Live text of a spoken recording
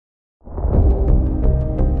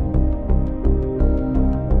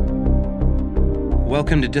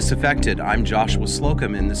Welcome to Disaffected. I'm Joshua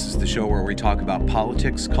Slocum, and this is the show where we talk about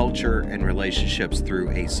politics, culture, and relationships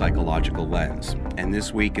through a psychological lens. And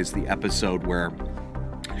this week is the episode where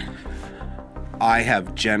I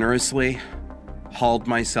have generously hauled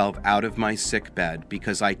myself out of my sick bed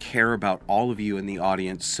because I care about all of you in the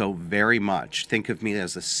audience so very much. Think of me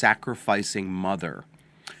as a sacrificing mother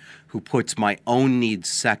who puts my own needs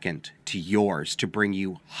second to yours to bring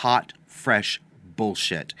you hot, fresh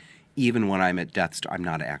bullshit. Even when I'm at death's door. I'm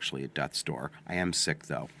not actually at death's door. I am sick,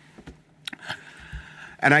 though.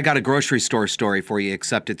 And I got a grocery store story for you,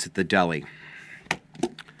 except it's at the deli.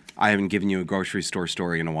 I haven't given you a grocery store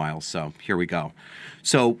story in a while, so here we go.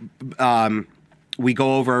 So we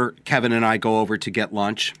go over, Kevin and I go over to get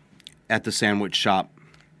lunch at the sandwich shop.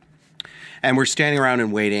 And we're standing around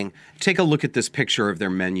and waiting. Take a look at this picture of their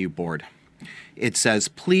menu board. It says,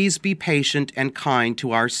 "Please be patient and kind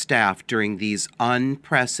to our staff during these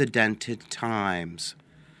unprecedented times."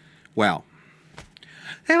 Well,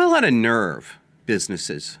 they have a lot of nerve,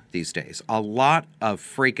 businesses these days. A lot of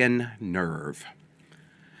freaking nerve.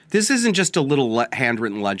 This isn't just a little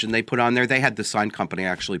handwritten legend they put on there. They had the sign company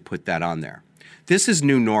actually put that on there. This is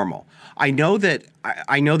new normal. I know that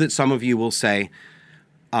some of you will say,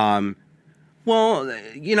 well,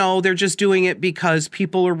 you know, they're just doing it because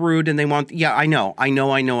people are rude and they want... Yeah, I know.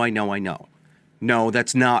 No,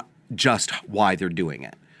 that's not just why they're doing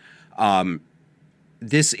it.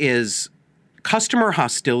 This is... Customer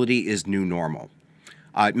hostility is new normal.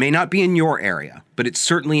 It may not be in your area, but it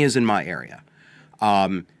certainly is in my area.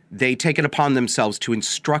 They take it upon themselves to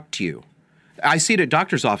instruct you. I see it at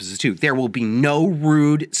doctor's offices, too. There will be no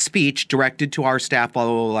rude speech directed to our staff, blah,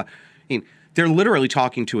 blah, blah, blah. I mean, they're literally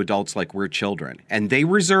talking to adults like we're children, and they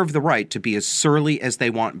reserve the right to be as surly as they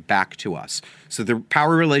want back to us. So the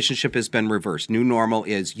power relationship has been reversed. New normal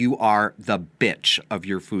is you are the bitch of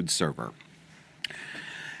your food server.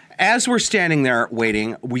 As we're standing there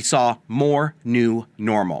waiting, we saw more new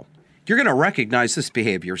normal. You're going to recognize this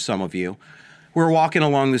behavior, some of you. We're walking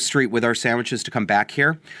along the street with our sandwiches to come back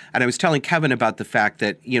here, and I was telling Kevin about the fact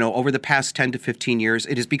that, you know, over the past 10 to 15 years,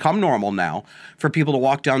 it has become normal now for people to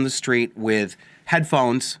walk down the street with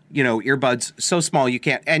headphones, you know, earbuds so small you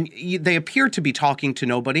can't, and they appear to be talking to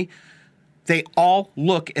nobody. They all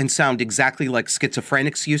look and sound exactly like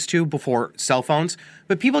schizophrenics used to before cell phones,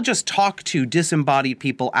 but people just talk to disembodied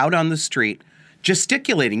people out on the street,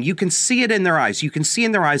 gesticulating. You can see it in their eyes. You can see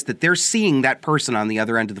in their eyes that they're seeing that person on the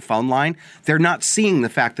other end of the phone line. They're not seeing the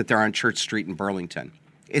fact that they're on Church Street in Burlington.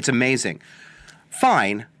 It's amazing.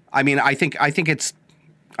 Fine. I mean, I think it's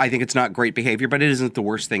not great behavior, but it isn't the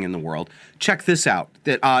worst thing in the world. Check this out.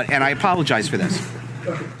 And I apologize for this.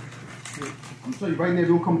 I'm telling you right now,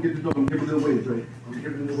 don't come get the dog and give it away, Dre. I'm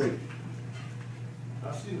giving it away.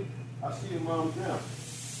 I see your mom now.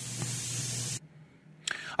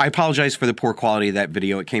 I apologize for the poor quality of that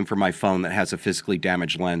video. It came from my phone that has a physically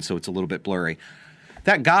damaged lens, so it's a little bit blurry.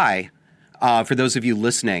 That guy, for those of you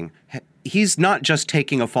listening, he's not just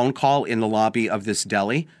taking a phone call in the lobby of this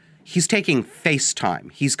deli. He's taking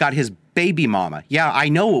FaceTime. He's got his baby mama. Yeah, I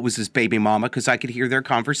know it was his baby mama because I could hear their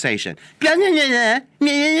conversation.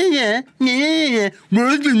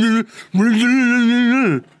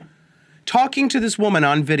 Talking to this woman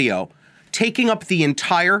on video, taking up the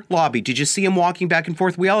entire lobby. Did you see him walking back and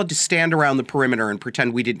forth? We all had to stand around the perimeter and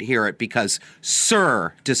pretend we didn't hear it because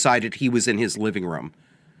Sir decided he was in his living room.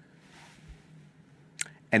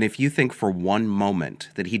 And if you think for one moment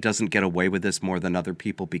that he doesn't get away with this more than other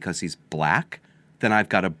people because he's black, then I've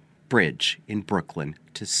got a bridge in Brooklyn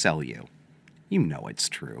to sell you. You know it's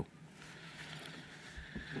true.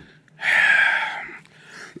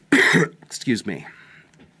 Excuse me.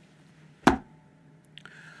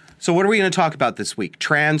 So what are we going to talk about this week?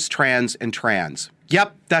 Trans.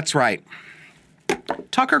 Yep, that's right.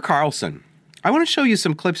 Tucker Carlson. I want to show you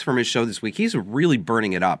some clips from his show this week. He's really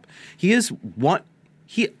burning it up. I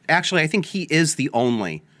think he is the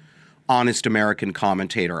only honest American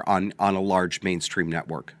commentator on a large mainstream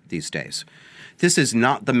network these days. This is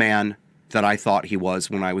not the man that I thought he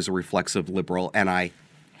was when I was a reflexive liberal, and I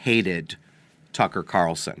hated Tucker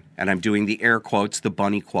Carlson. And I'm doing the air quotes, the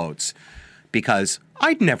bunny quotes, because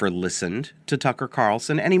I'd never listened to Tucker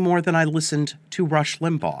Carlson any more than I listened to Rush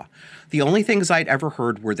Limbaugh. The only things I'd ever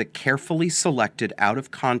heard were the carefully selected, out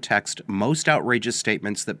of context, most outrageous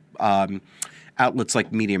statements that outlets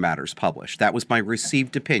like Media Matters publish. That was my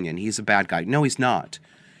received opinion. He's a bad guy. No, he's not.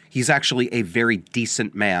 He's actually a very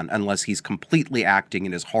decent man, unless he's completely acting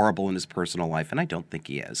and is horrible in his personal life, and I don't think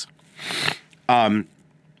he is. And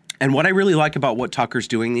what I really like about what Tucker's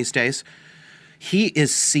doing these days, he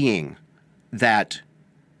is seeing that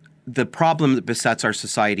the problem that besets our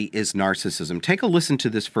society is narcissism. Take a listen to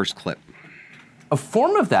this first clip. A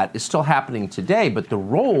form of that is still happening today, but the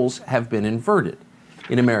roles have been inverted.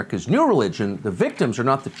 In America's new religion, the victims are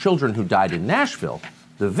not the children who died in Nashville.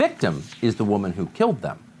 The victim is the woman who killed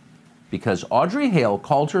them. Because Audrey Hale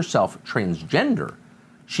called herself transgender,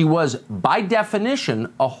 she was, by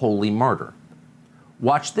definition, a holy martyr.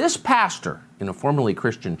 Watch this pastor in a formerly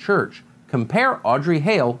Christian church compare Audrey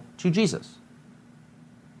Hale to Jesus.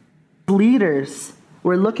 Leaders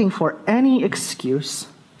were looking for any excuse,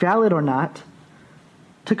 valid or not,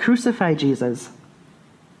 to crucify Jesus.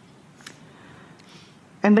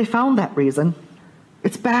 And they found that reason.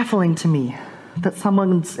 It's baffling to me that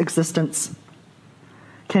someone's existence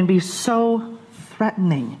can be so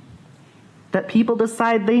threatening that people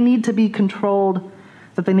decide they need to be controlled,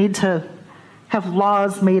 that they need to have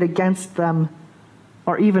laws made against them,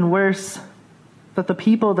 or even worse, that the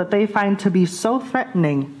people that they find to be so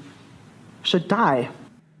threatening should die.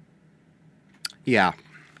 Yeah.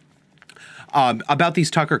 About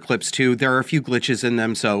these Tucker clips, too, there are a few glitches in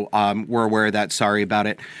them, so we're aware of that. Sorry about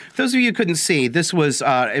it. For those of you who couldn't see, this was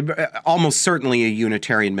almost certainly a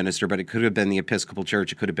Unitarian minister, but it could have been the Episcopal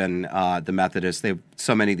Church. It could have been the Methodist.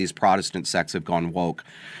 So many of these Protestant sects have gone woke.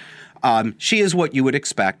 She is what you would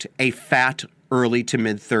expect, a fat, early to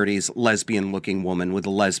mid-30s lesbian-looking woman with a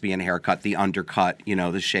lesbian haircut, the undercut,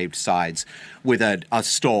 the shaved sides, with a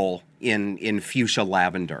stole in fuchsia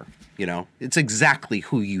lavender. It's exactly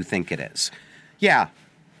who you think it is. Yeah.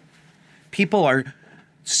 People are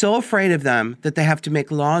so afraid of them that they have to make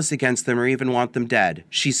laws against them or even want them dead.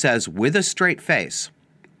 She says with a straight face,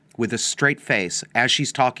 as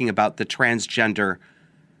she's talking about the transgender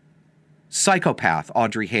psychopath,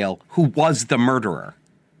 Audrey Hale, who was the murderer.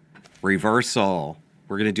 Reversal.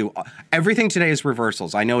 We're going to do everything today is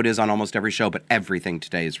reversals. I know it is on almost every show, but everything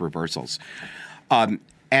today is reversals.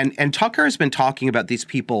 And Tucker has been talking about these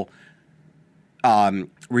people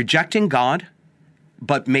rejecting God,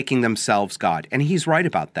 but making themselves God. And he's right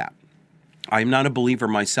about that. I'm not a believer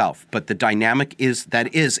myself, but the dynamic is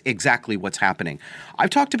exactly what's happening. I've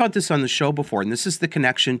talked about this on the show before, and this is the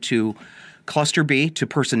connection to cluster B, to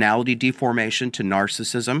personality deformation, to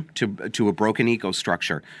narcissism, to a broken ego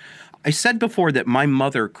structure. I said before that my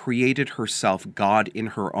mother created herself God in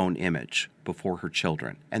her own image before her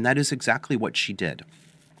children, and that is exactly what she did.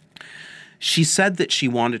 She said that she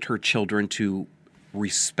wanted her children to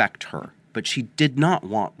respect her, but she did not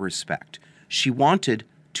want respect. She wanted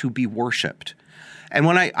to be worshipped. And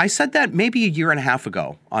when I said that maybe a year and a half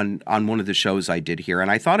ago on one of the shows I did here, and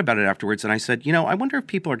I thought about it afterwards, and I said, I wonder if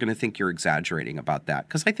people are going to think you're exaggerating about that,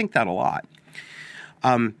 because I think that a lot.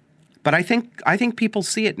 But I think people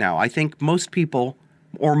see it now. I think most people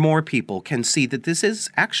or more people can see that this is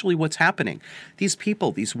actually what's happening. These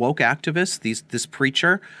people, these woke activists, this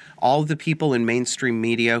preacher, all of the people in mainstream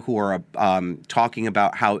media who are talking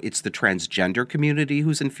about how it's the transgender community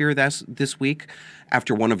who's in fear this week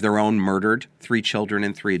after one of their own murdered 3 children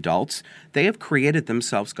and 3 adults, they have created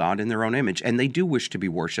themselves God in their own image, and they do wish to be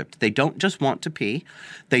worshipped. They don't just want to pee.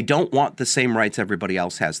 They don't want the same rights everybody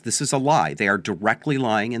else has. This is a lie. They are directly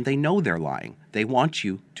lying, and they know they're lying. They want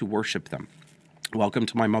you to worship them. Welcome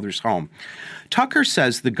to my mother's home. Tucker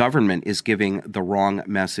says the government is giving the wrong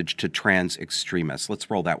message to trans extremists. Let's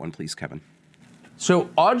roll that one, please, Kevin.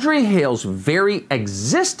 So Audrey Hale's very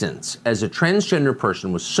existence as a transgender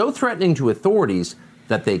person was so threatening to authorities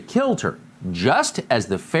that they killed her, just as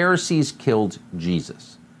the Pharisees killed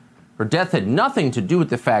Jesus. Her death had nothing to do with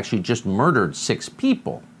the fact she just murdered 6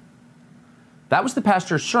 people. That was the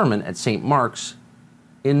pastor's sermon at St. Mark's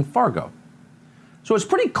in Fargo. So it's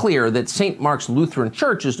pretty clear that St. Mark's Lutheran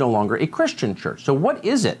Church is no longer a Christian church. So what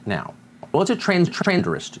is it now? Well, it's a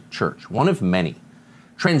transgenderist church, one of many.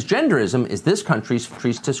 Transgenderism is this country's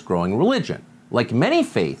fastest-growing religion. Like many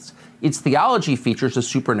faiths, its theology features a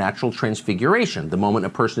supernatural transfiguration, the moment a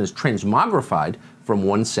person is transmogrified from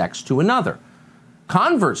one sex to another.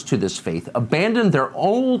 Converts to this faith abandon their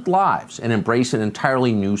old lives and embrace an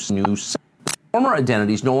entirely new sex. Former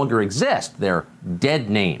identities no longer exist. They're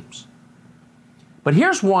dead names. But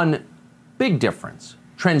here's one big difference.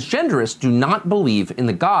 Transgenderists do not believe in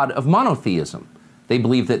the God of monotheism. They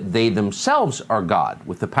believe that they themselves are God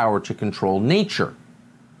with the power to control nature.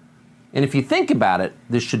 And if you think about it,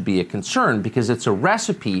 this should be a concern because it's a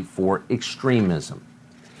recipe for extremism.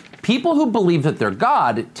 People who believe that they're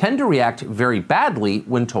God tend to react very badly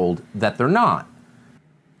when told that they're not.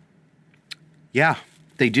 Yeah,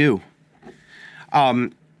 they do.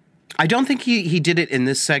 I don't think he did it in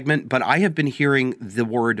this segment, but I have been hearing the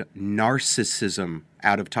word narcissism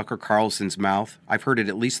out of Tucker Carlson's mouth. I've heard it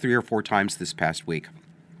at least 3 or 4 times this past week.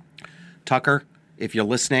 Tucker, if you're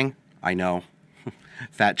listening, I know,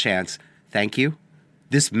 fat chance, thank you.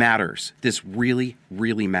 This matters. This really,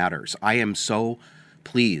 really matters. I am so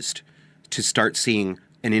pleased to start seeing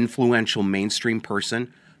an influential mainstream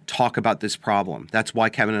person talk about this problem. That's why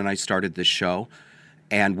Kevin and I started this show.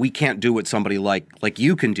 And we can't do what somebody like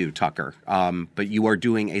you can do, Tucker. But you are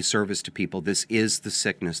doing a service to people. This is the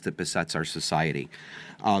sickness that besets our society.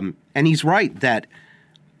 And he's right that,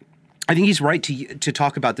 I think he's right to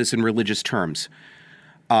talk about this in religious terms.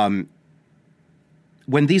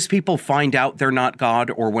 When these people find out they're not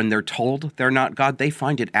God, or when they're told they're not God, they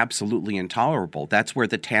find it absolutely intolerable. That's where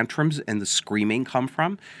the tantrums and the screaming come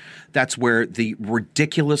from. That's where the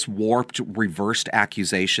ridiculous, warped, reversed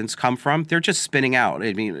accusations come from. They're just spinning out.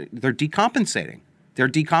 I mean, they're decompensating. They're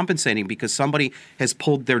decompensating because somebody has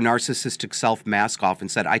pulled their narcissistic self mask off and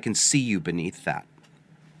said, I can see you beneath that.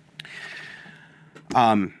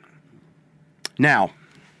 Now,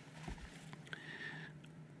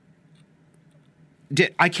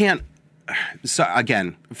 I can't, so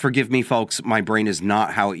again, forgive me, folks, my brain is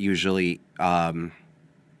not how it usually, I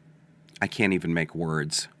can't even make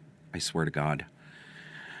words. I swear to God.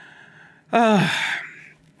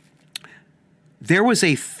 There was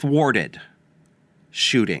a thwarted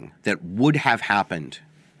shooting that would have happened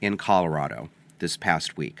in Colorado this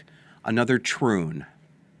past week. Another troon,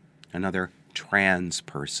 another trans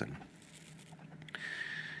person.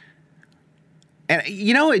 And,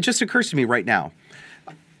 you know, it just occurs to me right now.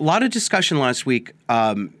 A lot of discussion last week,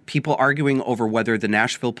 people arguing over whether the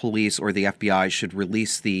Nashville police or the FBI should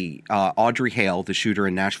release the Audrey Hale, the shooter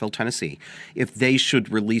in Nashville, Tennessee, if they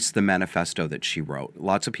should release the manifesto that she wrote.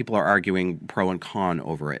 Lots of people are arguing pro and con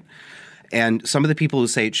over it. And some of the people who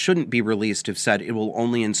say it shouldn't be released have said it will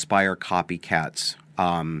only inspire copycats.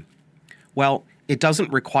 Well, it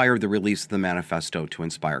doesn't require the release of the manifesto to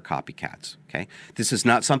inspire copycats, okay? This is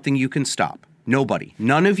not something you can stop. Nobody,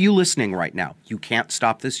 none of you listening right now, you can't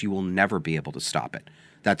stop this. You will never be able to stop it.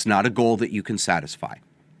 That's not a goal that you can satisfy,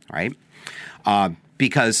 right?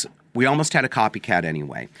 Because we almost had a copycat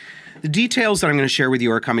anyway. The details that I'm going to share with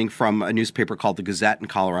you are coming from a newspaper called The Gazette in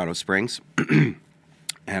Colorado Springs.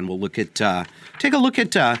 And we'll look at, take a look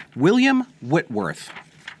at William Whitworth.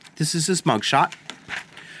 This is his mugshot.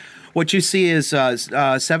 What you see is a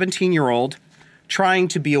 17-year-old trying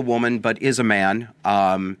to be a woman, but is a man.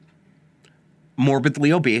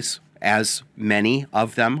 Morbidly obese, as many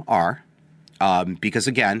of them are, because,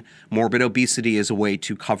 again, morbid obesity is a way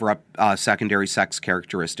to cover up secondary sex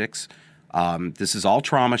characteristics. This is all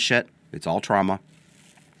trauma shit. It's all trauma.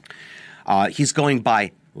 He's going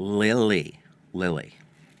by Lily.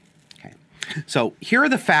 Okay. So here are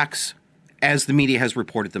the facts as the media has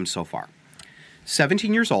reported them so far.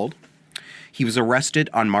 17 years old. He was arrested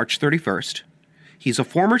on March 31st. He's a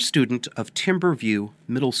former student of Timberview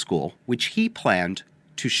Middle School, which he planned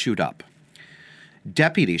to shoot up.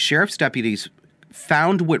 Sheriff's deputies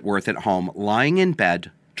found Whitworth at home lying in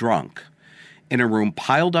bed, drunk, in a room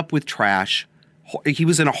piled up with trash. He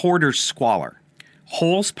was in a hoarder's squalor.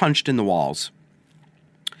 Holes punched in the walls.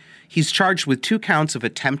 He's charged with 2 counts of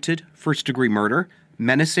attempted first-degree murder,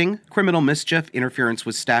 menacing, criminal mischief, interference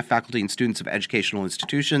with staff, faculty, and students of educational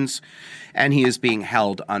institutions, and he is being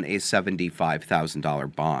held on a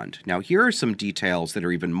 $75,000 bond. Now, here are some details that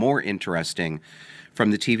are even more interesting from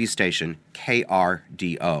the TV station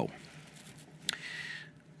KRDO.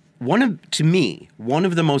 To me, one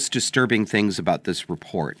of the most disturbing things about this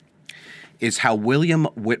report is how William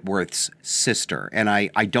Whitworth's sister, and I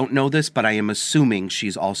don't know this, but I am assuming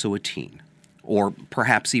she's also a teen, or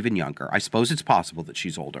perhaps even younger. I suppose it's possible that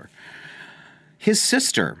she's older. His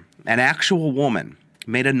sister, an actual woman,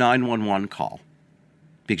 made a 911 call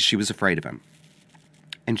because she was afraid of him.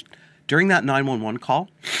 And during that 911 call,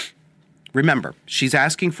 remember, she's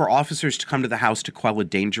asking for officers to come to the house to quell a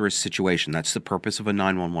dangerous situation. That's the purpose of a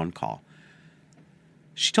 911 call.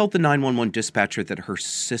 She told the 911 dispatcher that her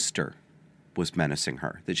sister was menacing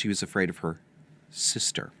her, that she was afraid of her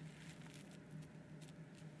sister.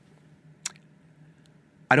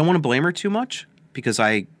 I don't want to blame her too much because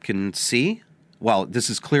I can see, well, this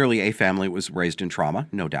is clearly a family that was raised in trauma,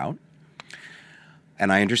 no doubt.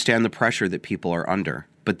 And I understand the pressure that people are under.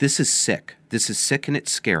 But this is sick. This is sick and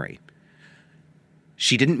it's scary.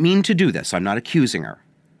 She didn't mean to do this. I'm not accusing her.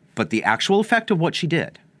 But the actual effect of what she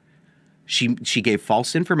did, she gave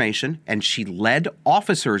false information and she led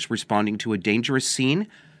officers responding to a dangerous scene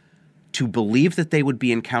to believe that they would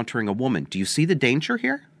be encountering a woman. Do you see the danger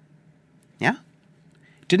here? Yeah?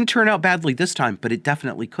 Didn't turn out badly this time, but it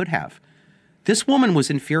definitely could have. This woman was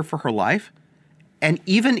in fear for her life, and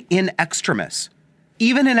even in extremis,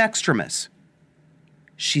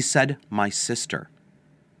 she said, my sister.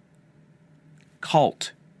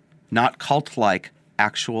 cult. Not cult-like,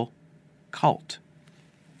 actual cult.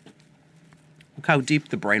 Look how deep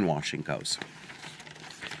the brainwashing goes.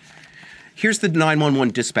 Here's the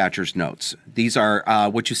 911 dispatcher's notes. These are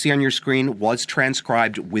what you see on your screen was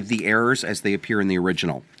transcribed with the errors as they appear in the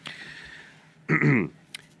original.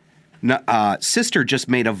 Sister just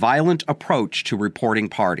made a violent approach to reporting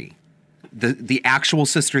party. The actual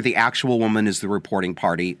sister, the actual woman is the reporting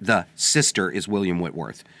party. The sister is William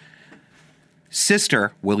Whitworth.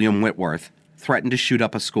 Sister, William Whitworth, threatened to shoot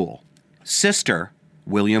up a school. Sister,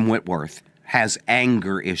 William Whitworth, has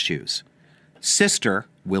anger issues. Sister,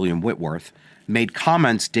 William Whitworth, made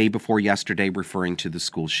comments day before yesterday referring to the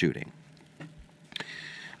school shooting.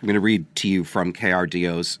 I'm going to read to you from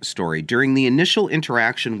KRDO's story. During the initial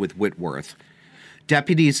interaction with Whitworth,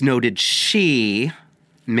 deputies noted she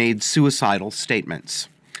made suicidal statements.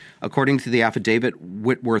 According to the affidavit,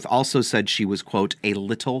 Whitworth also said she was, quote, a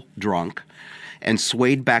little drunk and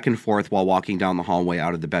swayed back and forth while walking down the hallway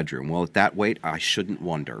out of the bedroom. Well, at that weight, I shouldn't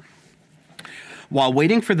wonder. While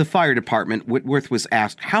waiting for the fire department, Whitworth was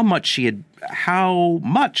asked how much she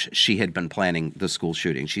had been planning the school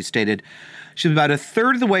shooting. She stated she was about a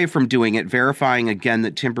third of the way from doing it, verifying again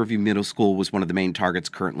that Timberview Middle School was one of the main targets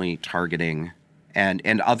currently targeting, and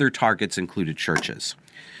other targets included churches.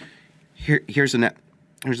 Here's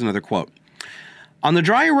another quote. On the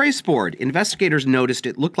dry erase board, investigators noticed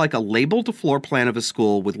it looked like a labeled floor plan of a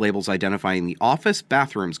school with labels identifying the office,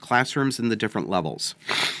 bathrooms, classrooms, and the different levels.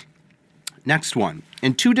 Next one.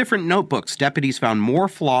 In 2 different notebooks, deputies found more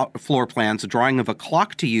floor plans, a drawing of a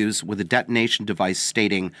clock to use with a detonation device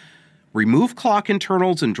stating, remove clock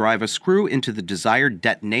internals and drive a screw into the desired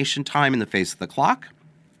detonation time in the face of the clock.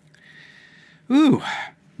 Ooh.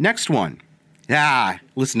 Next one.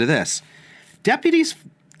 Listen to this. Deputies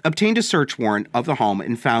obtained a search warrant of the home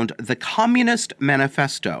and found The Communist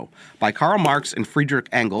Manifesto by Karl Marx and Friedrich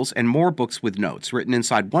Engels and more books with notes. Written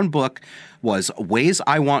inside one book was Ways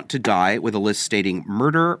I Want to Die, with a list stating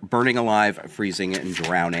murder, burning alive, freezing, and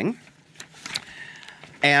drowning.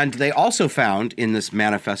 And they also found in this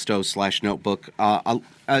manifesto/notebook a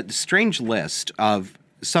strange list of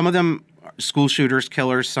some of them school shooters,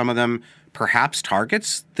 killers, some of them perhaps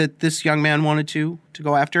targets that this young man wanted to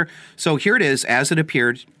go after. So here it is, as it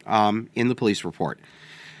appeared in the police report.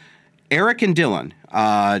 Eric and Dylan,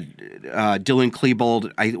 Dylan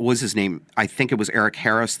Klebold, was his name. I think it was Eric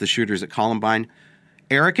Harris, the shooters at Columbine.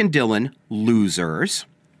 Eric and Dylan, losers.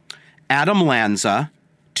 Adam Lanza,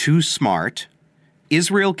 too smart.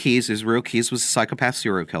 Israel Keys was a psychopath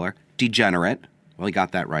serial killer. Degenerate. Well, he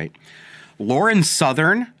got that right. Lauren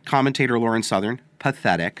Southern, commentator Lauren Southern,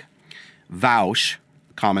 pathetic. Vaush,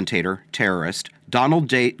 commentator, terrorist. Donald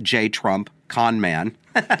J. Trump, con man.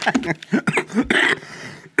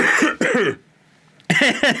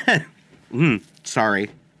 Sorry.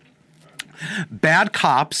 Bad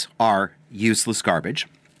cops are useless garbage.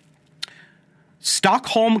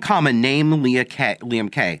 Stockholm, name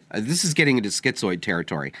Liam K. This is getting into schizoid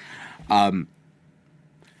territory. I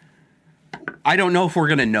don't know if we're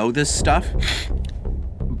going to know this stuff,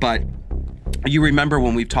 but you remember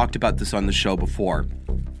when we've talked about this on the show before,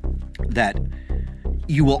 that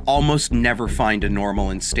you will almost never find a normal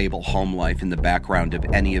and stable home life in the background of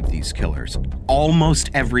any of these killers. Almost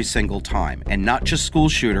every single time. And not just school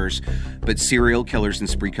shooters, but serial killers and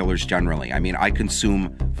spree killers generally. I mean, I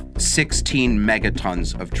consume 16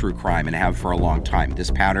 megatons of true crime and have for a long time.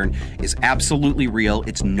 This pattern is absolutely real.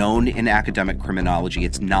 It's known in academic criminology.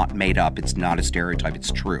 It's not made up. It's not a stereotype.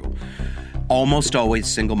 It's true. Almost always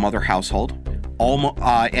single mother household.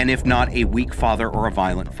 And if not a weak father or a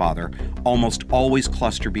violent father, almost always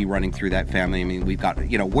cluster B running through that family. I mean, we've got,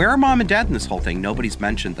 where are mom and dad in this whole thing? Nobody's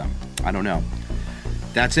mentioned them. I don't know.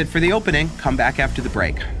 That's it for the opening. Come back after the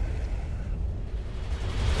break.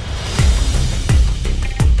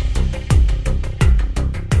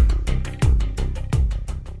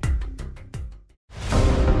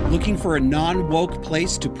 Looking for a non-woke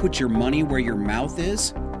place to put your money where your mouth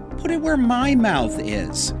is? Put it where my mouth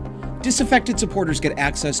is. Disaffected supporters get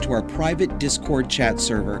access to our private Discord chat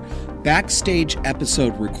server, backstage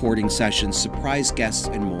episode recording sessions, surprise guests,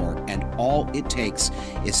 and more, and all it takes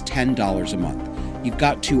is $10 a month. You've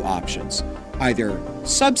got 2 options. Either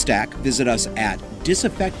Substack, visit us at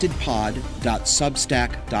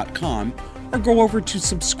disaffectedpod.substack.com, or go over to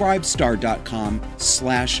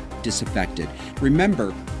subscribestar.com/disaffected.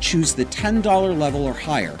 Remember, choose the $10 level or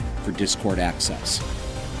higher for Discord access.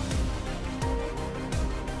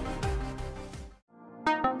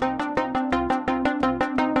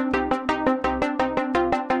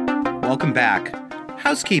 Welcome back.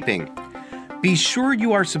 Housekeeping. Be sure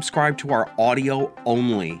you are subscribed to our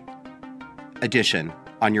audio-only edition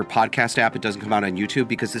on your podcast app. It doesn't come out on YouTube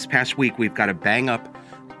because this past week we've got a bang up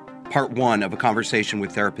part 1 of a conversation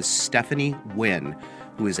with therapist Stephanie Wynn,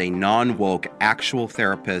 who is a non-woke actual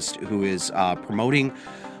therapist who is promoting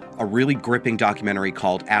a really gripping documentary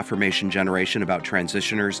called Affirmation Generation about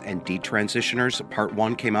transitioners and detransitioners. Part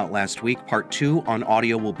 1 came out last week. Part 2 on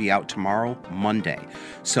audio will be out tomorrow, Monday.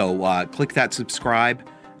 So click that subscribe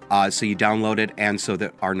so you download it and so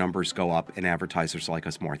that our numbers go up and advertisers like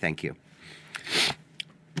us more. Thank you.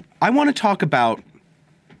 I want to talk about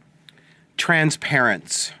trans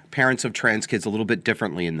parents of trans kids a little bit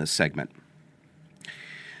differently in this segment.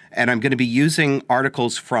 And I'm going to be using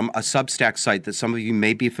articles from a Substack site that some of you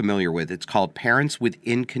may be familiar with. It's called Parents with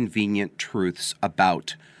Inconvenient Truths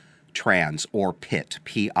About Trans, or PITT,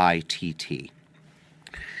 P-I-T-T.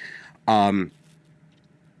 I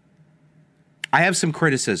have some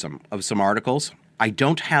criticism of some articles. I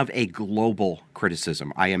don't have a global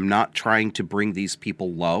criticism. I am not trying to bring these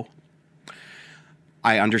people low.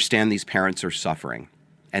 I understand these parents are suffering.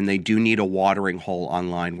 And they do need a watering hole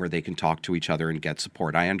online where they can talk to each other and get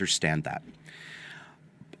support. I understand that.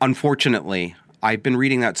 Unfortunately, I've been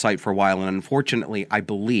reading that site for a while, and unfortunately, I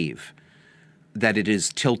believe that it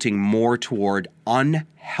is tilting more toward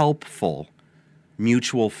unhelpful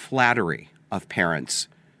mutual flattery of parents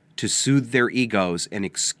to soothe their egos and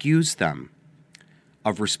excuse them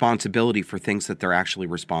of responsibility for things that they're actually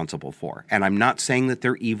responsible for. And I'm not saying that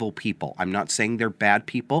they're evil people. I'm not saying they're bad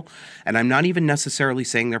people. And I'm not even necessarily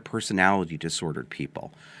saying they're personality disordered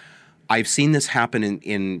people. I've seen this happen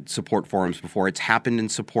in support forums before. It's happened in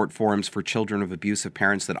support forums for children of abusive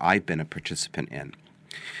parents that I've been a participant in.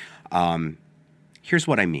 Here's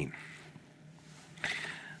what I mean.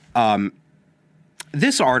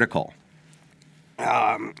 This article,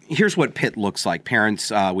 here's what PITT looks like,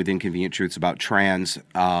 Parents with Inconvenient Truths About Trans.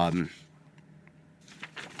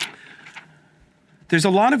 There's a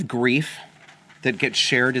lot of grief that gets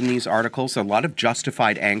shared in these articles, a lot of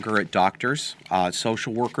justified anger at doctors,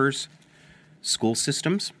 social workers, school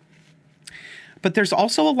systems. But there's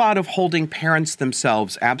also a lot of holding parents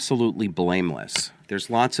themselves absolutely blameless.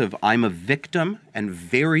 There's lots of I'm a victim and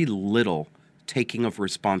very little taking of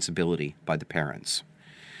responsibility by the parents.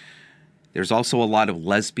 There's also a lot of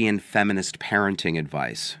lesbian feminist parenting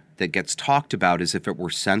advice that gets talked about as if it were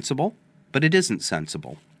sensible, but it isn't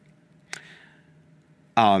sensible.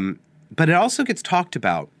 But it also gets talked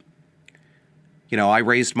about, I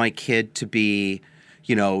raised my kid to be,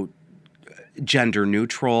 gender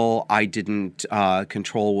neutral. I didn't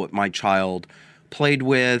control what my child played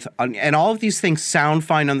with. And all of these things sound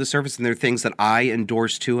fine on the surface, and they're things that I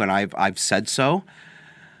endorse too, and I've said so.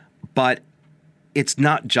 But it's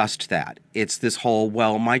not just that. It's this whole,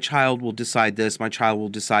 well, my child will decide this, my child will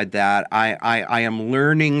decide that. I am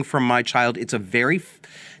learning from my child. It's a very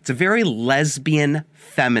lesbian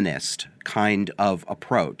feminist kind of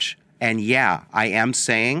approach. And yeah, I am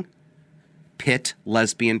saying, PITT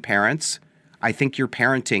lesbian parents, I think your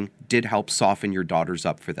parenting did help soften your daughters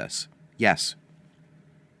up for this. Yes.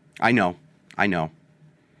 I know.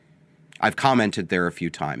 I've commented there a few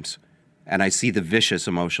times. And I see the vicious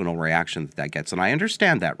emotional reaction that gets, and I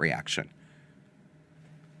understand that reaction.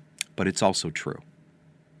 But it's also true.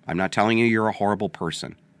 I'm not telling you you're a horrible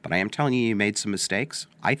person, but I am telling you made some mistakes,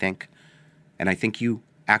 I think. And I think you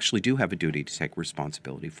actually do have a duty to take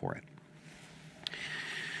responsibility for it.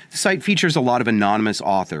 The site features a lot of anonymous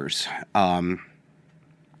authors. I've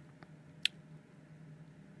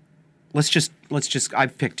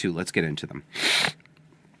picked 2. Let's get into them.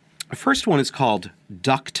 The first one is called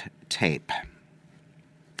Duct Tape.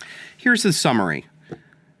 Here's the summary.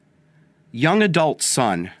 Young adult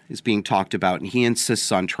son is being talked about, and he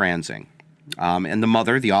insists on transing. And the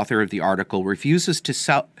mother, the author of the article, refuses to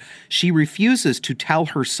tell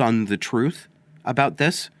her son the truth about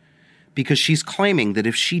this because she's claiming that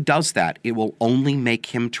if she does that, it will only make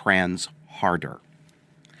him trans harder.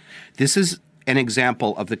 This is an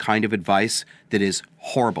example of the kind of advice that is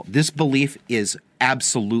horrible. This belief is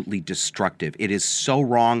absolutely destructive. It is so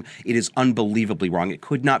wrong. It is unbelievably wrong. It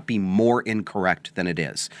could not be more incorrect than it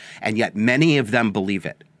is. And yet many of them believe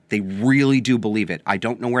it. They really do believe it. I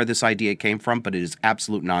don't know where this idea came from, but it is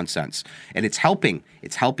absolute nonsense. And it's helping.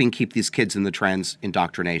 It's helping keep these kids in the trans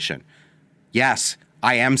indoctrination. Yes,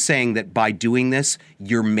 I am saying that by doing this,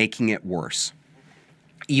 you're making it worse,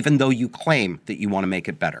 even though you claim that you want to make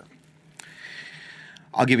it better.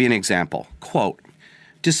 I'll give you an example. Quote,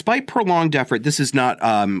 despite prolonged effort, this is not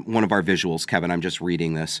one of our visuals, Kevin, I'm just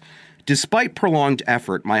reading this. Despite prolonged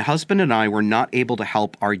effort, my husband and I were not able to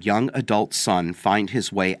help our young adult son find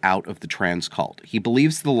his way out of the trans cult. He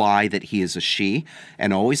believes the lie that he is a she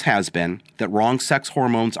and always has been, that wrong sex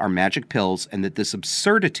hormones are magic pills, and that this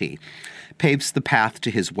absurdity paves the path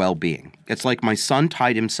to his well-being. It's like my son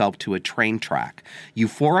tied himself to a train track,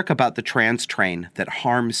 euphoric about the trans train that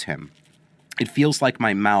harms him. It feels like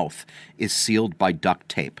my mouth is sealed by duct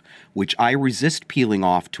tape, which I resist peeling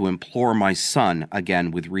off to implore my son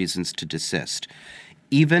again with reasons to desist.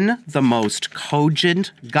 Even the most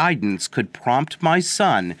cogent guidance could prompt my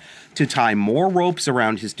son to tie more ropes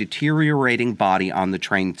around his deteriorating body on the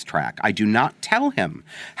train track. I do not tell him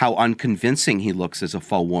how unconvincing he looks as a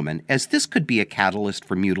faux woman, as this could be a catalyst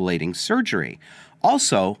for mutilating surgery.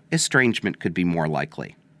 Also, estrangement could be more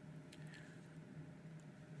likely.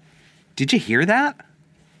 Did you hear that?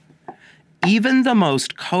 Even the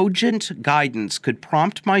most cogent guidance could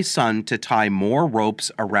prompt my son to tie more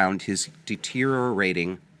ropes around his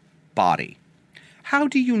deteriorating body. How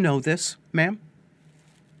do you know this, ma'am?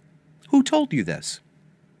 Who told you this?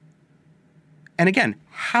 And again,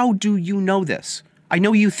 how do you know this? I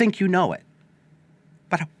know you think you know it.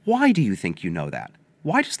 But why do you think you know that?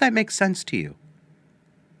 Why does that make sense to you?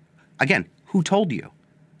 Again, who told you?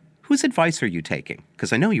 Whose advice are you taking?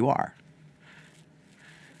 Because I know you are.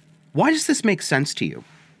 Why does this make sense to you?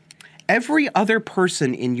 Every other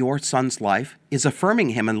person in your son's life is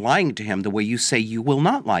affirming him and lying to him the way you say you will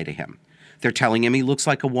not lie to him. They're telling him he looks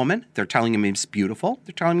like a woman. They're telling him he's beautiful.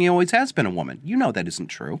 They're telling him he always has been a woman. You know that isn't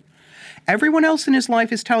true. Everyone else in his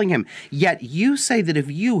life is telling him, yet you say that if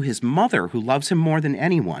you, his mother, who loves him more than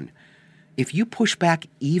anyone, if you push back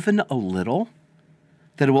even a little,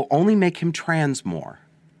 that it will only make him trans more.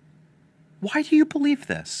 Why do you believe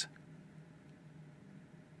this?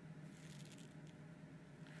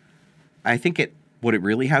 I think what it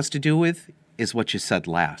really has to do with is what you said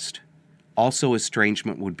last. Also,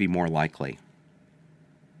 estrangement would be more likely.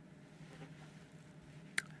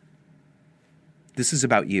 This is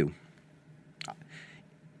about you.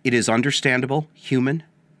 It is understandable, human,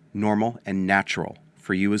 normal, and natural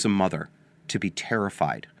for you as a mother to be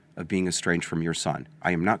terrified of being estranged from your son.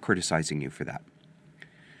 I am not criticizing you for that.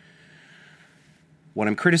 What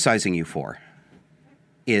I'm criticizing you for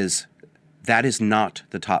is that is not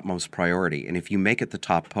the topmost priority. And if you make it the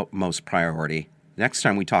topmost priority, next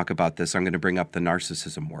time we talk about this, I'm going to bring up the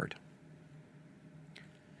narcissism word.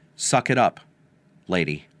 Suck it up,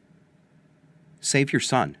 lady. Save your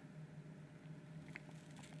son.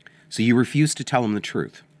 So you refuse to tell him the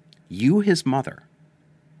truth. You, his mother,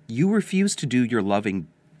 you refuse to do your loving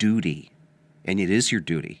duty. And it is your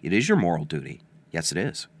duty. It is your moral duty. Yes, it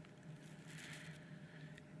is.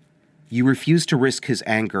 You refuse to risk his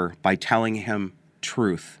anger by telling him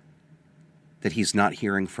truth that he's not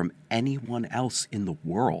hearing from anyone else in the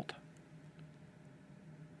world.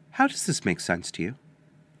 How does this make sense to you?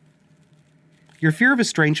 Your fear of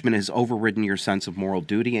estrangement has overridden your sense of moral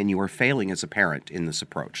duty, and you are failing as a parent in this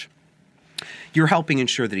approach. You're helping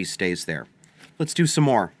ensure that he stays there. Let's do some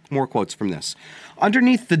more quotes from this.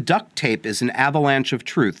 Underneath the duct tape is an avalanche of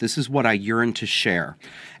truth. This is what I yearn to share.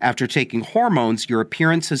 After taking hormones, your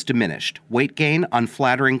appearance has diminished. Weight gain,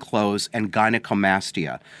 unflattering clothes, and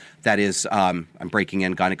gynecomastia. That is, I'm breaking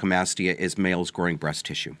in, gynecomastia is males growing breast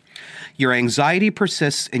tissue. Your anxiety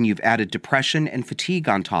persists, and you've added depression and fatigue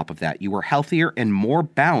on top of that. You were healthier and more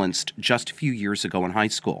balanced just a few years ago in high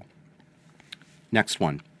school. Next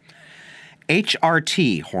one.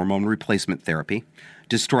 HRT, hormone replacement therapy,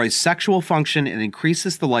 destroys sexual function and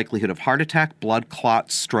increases the likelihood of heart attack, blood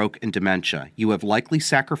clots, stroke, and dementia. You have likely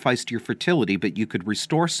sacrificed your fertility, but you could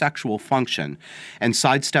restore sexual function and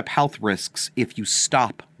sidestep health risks if you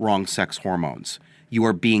stop wrong sex hormones. You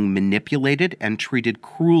are being manipulated and treated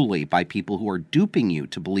cruelly by people who are duping you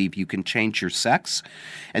to believe you can change your sex,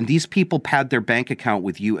 and these people pad their bank account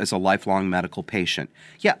with you as a lifelong medical patient.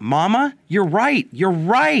 Yeah, mama, you're right. You're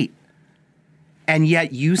right. And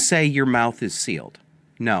yet you say your mouth is sealed.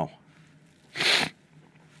 No.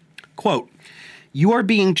 Quote, you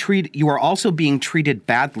are also being treated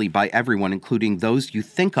badly by everyone, including those you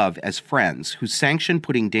think of as friends, who sanction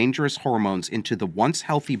putting dangerous hormones into the one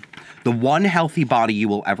healthy body you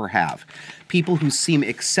will ever have. People who seem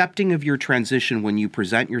accepting of your transition when you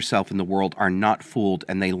present yourself in the world are not fooled,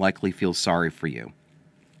 and they likely feel sorry for you.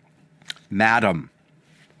 Madam,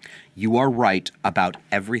 you are right about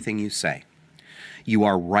everything you say. You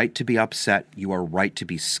are right to be upset. You are right to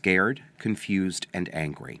be scared, confused, and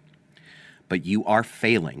angry. But you are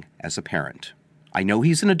failing as a parent. I know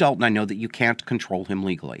he's an adult, and I know that you can't control him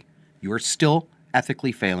legally. You are still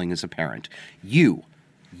ethically failing as a parent. You,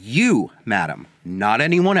 madam, not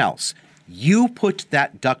anyone else, You put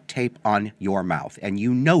that duct tape on your mouth, and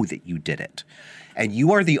you know that you did it. And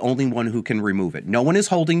you are the only one who can remove it. No one is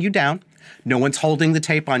holding you down. No one's holding the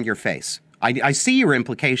tape on your face. I see your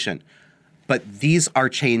implication, but these are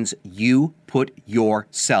chains you put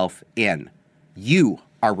yourself in. You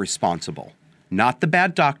are responsible. Not the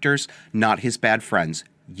bad doctors, not his bad friends.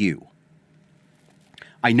 You.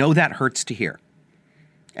 I know that hurts to hear,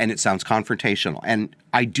 and it sounds confrontational, and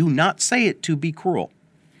I do not say it to be cruel.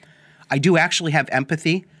 I do actually have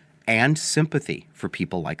empathy and sympathy for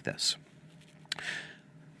people like this.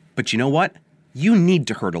 But you know what? You need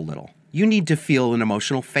to hurt a little. You need to feel an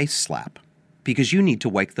emotional face slap because you need to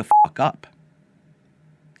wake the fuck up.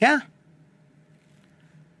 Yeah.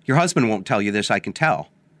 Your husband won't tell you this, I can tell,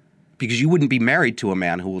 because you wouldn't be married to a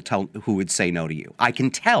man who would say no to you. I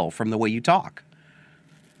can tell from the way you talk.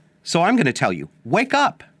 So I'm going to tell you, wake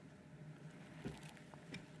up.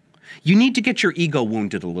 You need to get your ego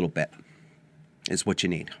wounded a little bit, is what you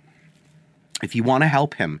need. If you want to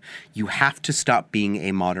help him, you have to stop being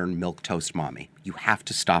a modern milquetoast mommy. You have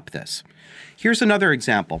to stop this. Here's another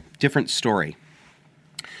example, different story.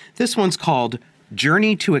 This one's called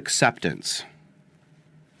Journey to Acceptance.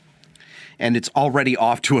 And it's already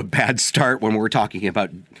off to a bad start when we're talking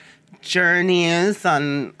about journeys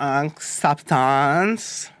on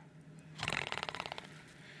acceptance.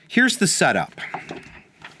 Here's the setup.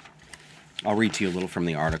 I'll read to you a little from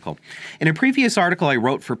the article. In a previous article I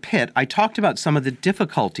wrote for Pitt, I talked about some of the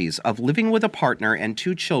difficulties of living with a partner and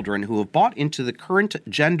 2 children who have bought into the current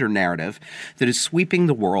gender narrative that is sweeping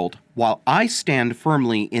the world, while I stand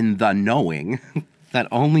firmly in the knowing that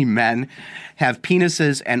only men have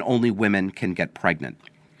penises and only women can get pregnant.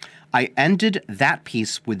 I ended that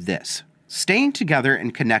piece with this. Staying together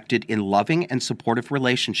and connected in loving and supportive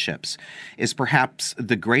relationships is perhaps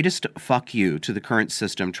the greatest fuck you to the current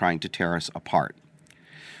system trying to tear us apart.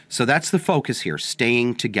 So that's the focus here,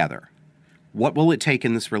 staying together. What will it take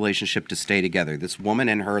in this relationship to stay together? This woman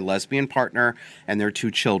and her lesbian partner and their 2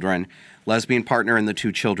 children. Lesbian partner and the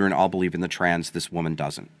 2 children all believe in the trans. This woman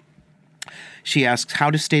doesn't. She asks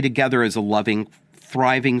how to stay together as a loving,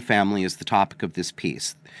 thriving family is the topic of this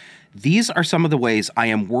piece. These are some of the ways I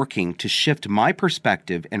am working to shift my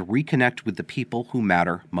perspective and reconnect with the people who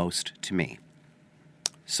matter most to me.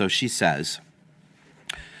 So she says,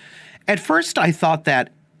 at first I thought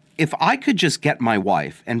that if I could just get my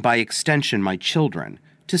wife, and by extension my children,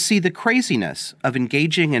 to see the craziness of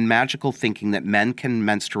engaging in magical thinking that men can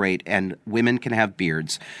menstruate and women can have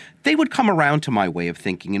beards, they would come around to my way of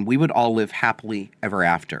thinking and we would all live happily ever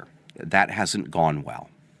after. That hasn't gone well.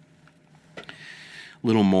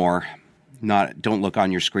 Little more. Don't look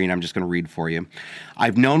on your screen. I'm just going to read for you.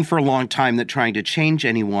 I've known for a long time that trying to change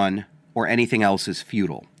anyone or anything else is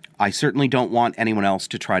futile. I certainly don't want anyone else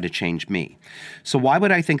to try to change me. So why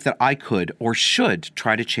would I think that I could or should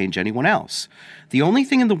try to change anyone else? The only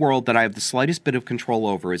thing in the world that I have the slightest bit of control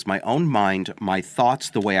over is my own mind, my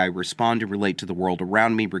thoughts, the way I respond and relate to the world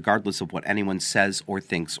around me, regardless of what anyone says or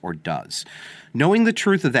thinks or does. Knowing the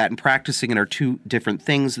truth of that and practicing it are 2 different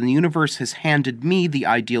things, and the universe has handed me the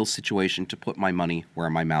ideal situation to put my money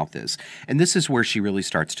where my mouth is. And this is where she really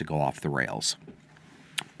starts to go off the rails.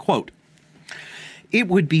 Quote, it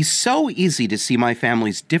would be so easy to see my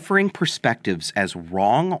family's differing perspectives as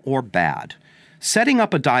wrong or bad. Setting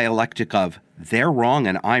up a dialectic of they're wrong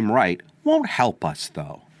and I'm right won't help us,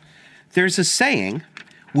 though. There's a saying,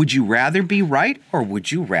 would you rather be right or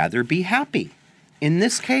would you rather be happy? In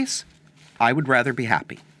this case, I would rather be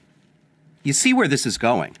happy. You see where this is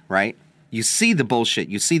going, right? You see the bullshit.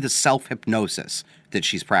 You see the self-hypnosis that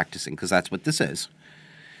she's practicing, because that's what this is.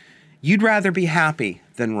 You'd rather be happy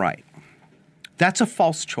than right. That's a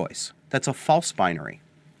false choice. That's a false binary.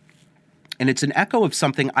 And it's an echo of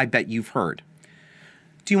something I bet you've heard.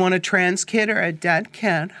 Do you want a trans kid or a dead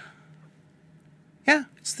kid? Yeah,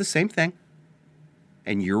 it's the same thing.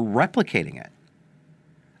 And you're replicating it.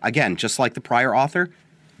 Again, just like the prior author,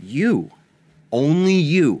 you, only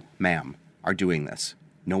you, ma'am, are doing this.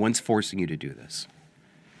 No one's forcing you to do this.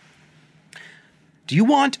 Do you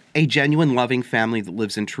want a genuine, loving family that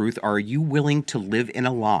lives in truth, or are you willing to live in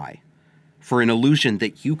a lie for an illusion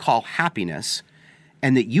that you call happiness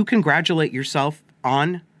and that you congratulate yourself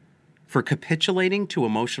on for capitulating to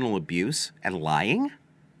emotional abuse and lying?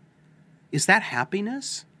 Is that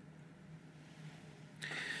happiness?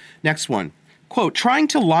 Next one. Quote, trying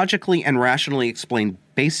to logically and rationally explain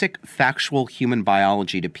basic factual human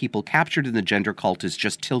biology to people captured in the gender cult is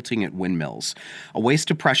just tilting at windmills, a waste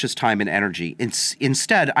of precious time and energy.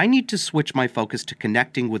 Instead, I need to switch my focus to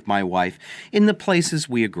connecting with my wife in the places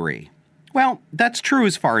we agree. Well, that's true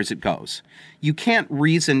as far as it goes. You can't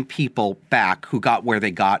reason people back who got where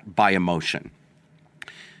they got by emotion.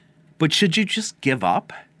 But should you just give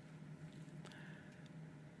up?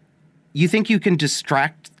 You think you can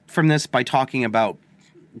distract from this by talking about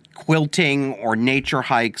quilting or nature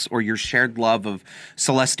hikes or your shared love of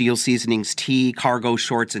Celestial Seasonings tea, cargo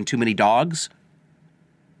shorts, and too many dogs?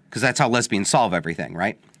 Because that's how lesbians solve everything,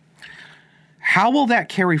 right? How will that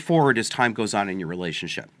carry forward as time goes on in your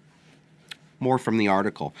relationship? More from the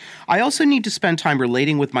article. I also need to spend time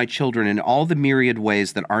relating with my children in all the myriad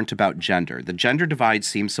ways that aren't about gender. The gender divide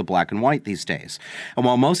seems so black and white these days. And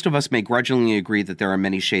while most of us may grudgingly agree that there are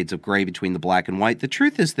many shades of gray between the black and white, the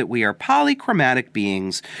truth is that we are polychromatic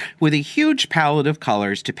beings with a huge palette of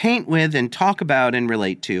colors to paint with and talk about and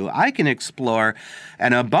relate to. I can explore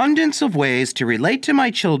an abundance of ways to relate to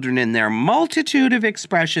my children in their multitude of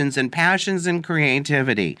expressions and passions and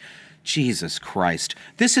creativity. Jesus Christ.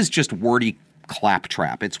 This is just wordy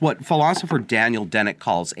claptrap. It's what philosopher Daniel Dennett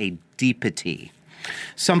calls a deepity.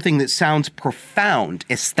 Something that sounds profound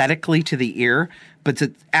aesthetically to the ear, but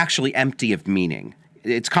it's actually empty of meaning.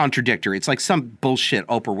 It's contradictory. It's like some bullshit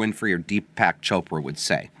Oprah Winfrey or Deepak Chopra would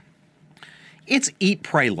say. It's eat,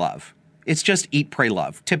 pray, love. It's just eat, pray,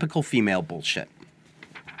 love. Typical female bullshit.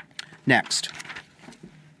 Next.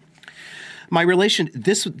 My relation,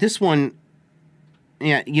 this one,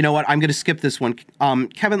 yeah, you know what? I'm going to skip this one.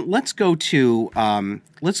 Kevin, let's go to quote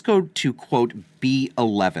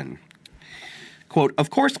B11. Quote, of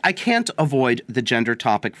course, I can't avoid the gender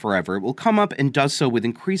topic forever. It will come up and does so with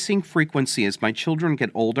increasing frequency as my children get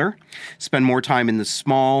older, spend more time in the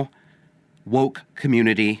small, woke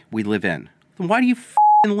community we live in. Then why do you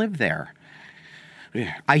live there?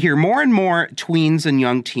 I hear more and more tweens and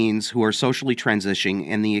young teens who are socially transitioning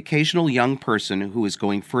and the occasional young person who is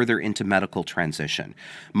going further into medical transition.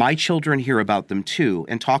 My children hear about them too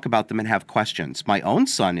and talk about them and have questions. My own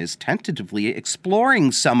son is tentatively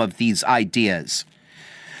exploring some of these ideas.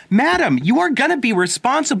 Madam, you are going to be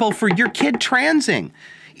responsible for your kid transing.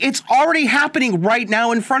 It's already happening right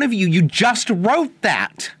now in front of you. You just wrote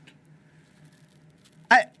that.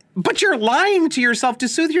 But you're lying to yourself to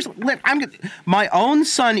soothe yourself. My own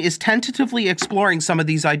son is tentatively exploring some of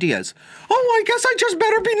these ideas. Oh, I guess I just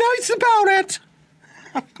better be nice about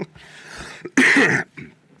it.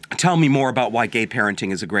 Tell me more about why gay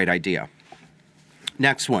parenting is a great idea.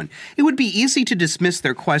 Next one. It would be easy to dismiss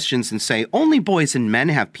their questions and say, only boys and men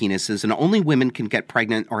have penises and only women can get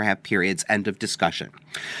pregnant or have periods, end of discussion.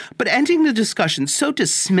 But ending the discussion so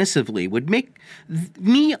dismissively would make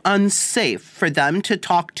me unsafe for them to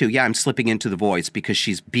talk to. Yeah, I'm slipping into the voice because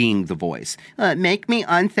she's being the voice. Make me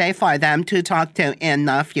unsafe for them to talk to in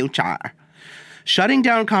the future. Shutting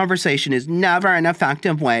down conversation is never an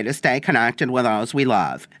effective way to stay connected with those we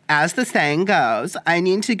love. As the saying goes, I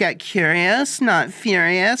need to get curious, not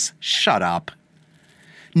furious. Shut up.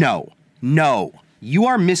 No. You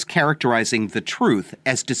are mischaracterizing the truth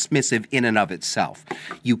as dismissive in and of itself.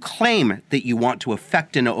 You claim that you want to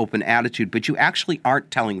affect an open attitude, but you actually aren't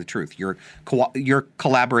telling the truth. You're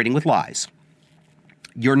collaborating with lies.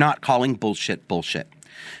 You're not calling bullshit bullshit.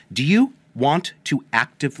 Do you want to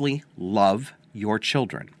actively love your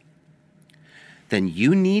children? Then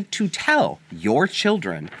you need to tell your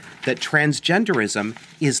children that transgenderism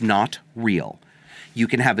is not real. You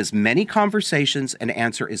can have as many conversations and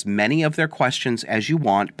answer as many of their questions as you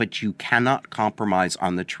want, but you cannot compromise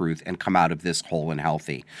on the truth and come out of this whole and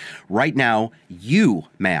healthy. Right now, you,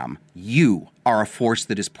 ma'am, you are a force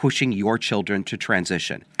that is pushing your children to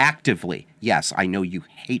transition. Actively. Yes, I know you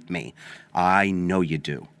hate me. I know you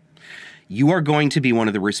do. You are going to be one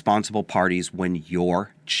of the responsible parties when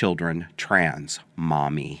your children trans,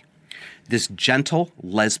 mommy. This gentle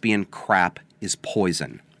lesbian crap is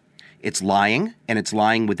poison. It's lying, and it's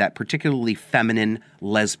lying with that particularly feminine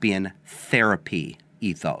lesbian therapy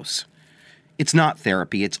ethos. It's not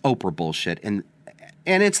therapy, it's Oprah bullshit, and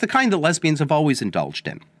it's the kind that lesbians have always indulged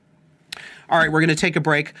in. All right, we're going to take a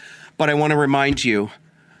break, but I want to remind you,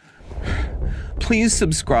 please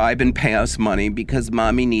subscribe and pay us money because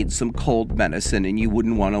mommy needs some cold medicine and you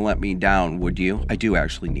wouldn't want to let me down, would you? I do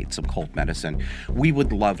actually need some cold medicine. We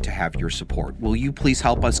would love to have your support. Will you please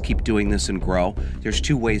help us keep doing this and grow? There's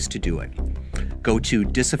two ways to do it. Go to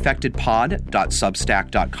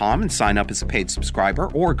disaffectedpod.substack.com and sign up as a paid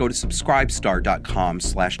subscriber, or go to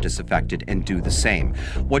subscribestar.com/disaffected and do the same.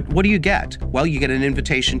 What do you get? Well, you get an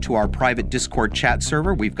invitation to our private Discord chat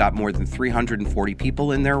server. We've got more than 340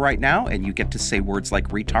 people in there right now, and you get to say words like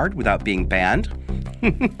retard without being banned.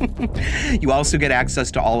 You also get access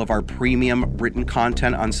to all of our premium written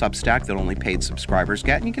content on Substack that only paid subscribers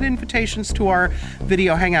get, and you get invitations to our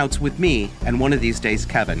video hangouts with me and one of these days,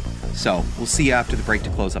 Kevin. So we'll see you after the break to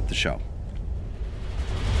close up the show.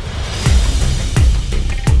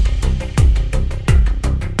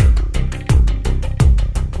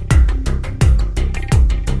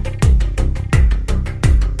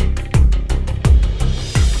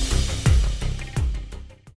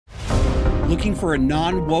 Looking for a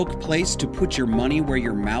non-woke place to put your money where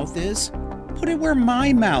your mouth is? Put it where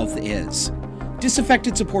my mouth is.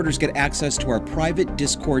 Disaffected supporters get access to our private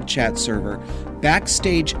Discord chat server,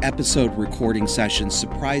 backstage episode recording sessions,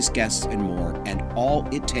 surprise guests, and more, and all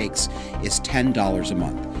it takes is $10 a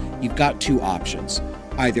month. You've got two options.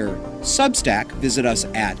 Either Substack, visit us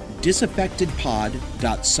at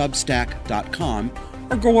disaffectedpod.substack.com,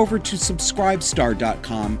 or go over to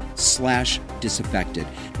subscribestar.com/disaffected.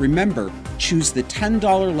 Remember, choose the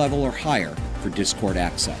 $10 level or higher for Discord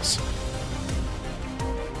access.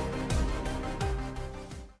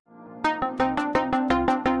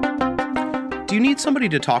 Do you need somebody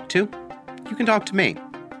to talk to? You can talk to me.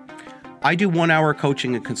 I do 1-hour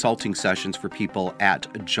coaching and consulting sessions for people at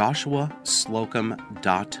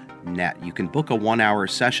joshuaslocum.net. You can book a 1-hour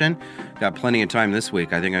session. Got plenty of time this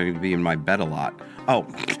week. I think I'm going to be in my bed a lot. Oh,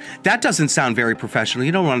 that doesn't sound very professional.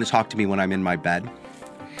 You don't want to talk to me when I'm in my bed.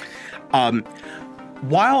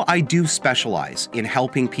 While I do specialize in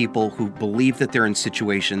helping people who believe that they're in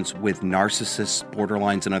situations with narcissists,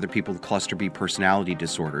 borderlines, and other people with cluster B personality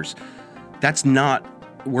disorders,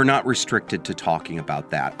 we're not restricted to talking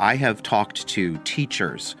about that. I have talked to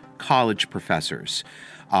teachers, college professors,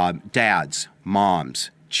 dads,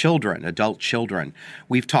 moms, children, adult children.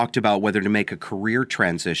 We've talked about whether to make a career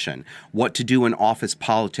transition, what to do in office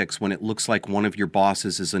politics when it looks like one of your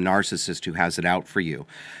bosses is a narcissist who has it out for you,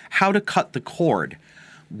 how to cut the cord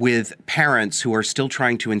with parents who are still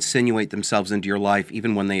trying to insinuate themselves into your life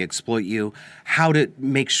even when they exploit you, how to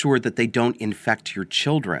make sure that they don't infect your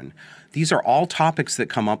children. These are all topics that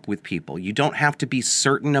come up with people. You don't have to be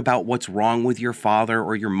certain about what's wrong with your father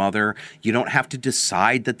or your mother. You don't have to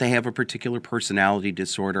decide that they have a particular personality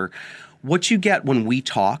disorder. What you get when we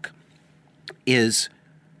talk is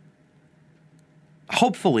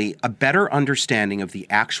hopefully a better understanding of the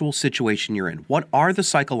actual situation you're in. What are the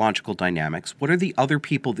psychological dynamics? What are the other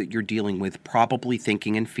people that you're dealing with probably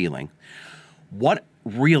thinking and feeling? What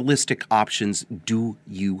realistic options do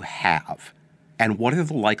you have? And what are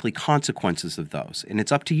the likely consequences of those? And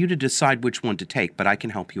it's up to you to decide which one to take, but I can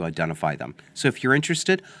help you identify them. So if you're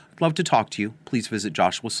interested, I'd love to talk to you. Please visit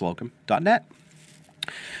joshuaslocum.net.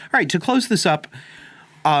 All right, to close this up,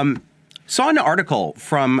 saw an article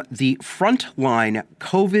from the Frontline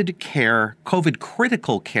COVID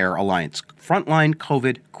Critical Care Alliance. Frontline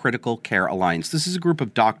COVID Critical Care Alliance. This is a group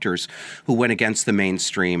of doctors who went against the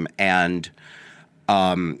mainstream and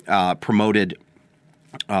promoted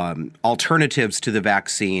alternatives to the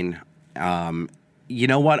vaccine. You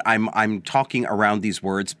know what? I'm talking around these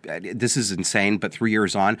words. This is insane, but 3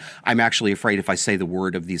 years on, I'm actually afraid if I say the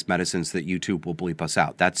word of these medicines that YouTube will bleep us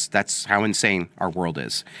out. That's how insane our world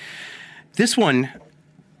is. This one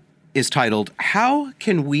is titled, "How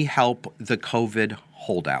Can We Help the COVID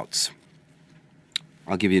Holdouts?"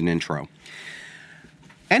 I'll give you an intro.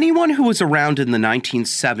 Anyone who was around in the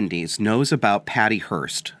 1970s knows about Patty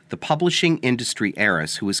Hearst, the publishing industry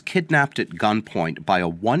heiress who was kidnapped at gunpoint by a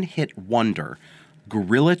one-hit wonder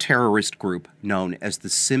guerrilla terrorist group known as the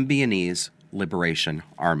Symbionese Liberation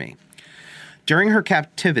Army. During her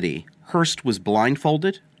captivity, Hearst was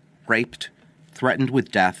blindfolded, raped, threatened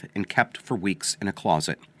with death, and kept for weeks in a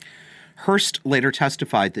closet. Hearst later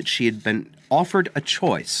testified that she had been offered a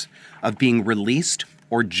choice of being released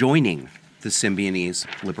or joining the Symbionese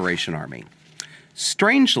Liberation Army.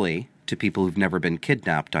 Strangely, to people who've never been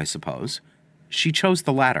kidnapped, I suppose, she chose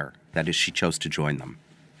the latter. That is, she chose to join them.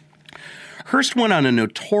 Hearst went on a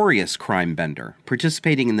notorious crime bender,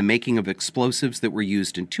 participating in the making of explosives that were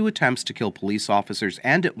used in 2 attempts to kill police officers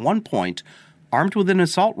and, at one point, armed with an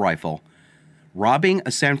assault rifle, robbing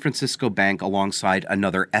a San Francisco bank alongside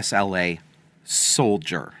another SLA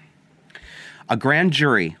soldier. A grand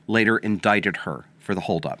jury later indicted her for the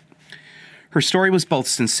holdup. Her story was both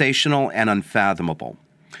sensational and unfathomable.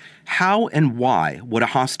 How and why would a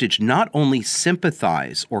hostage not only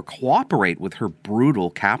sympathize or cooperate with her brutal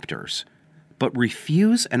captors, but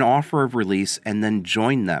refuse an offer of release and then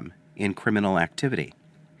join them in criminal activity?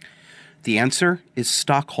 The answer is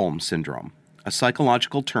Stockholm Syndrome, a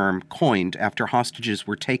psychological term coined after hostages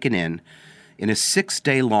were taken in a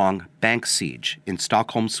 6-day-long bank siege in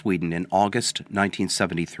Stockholm, Sweden in August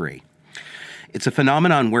 1973. It's a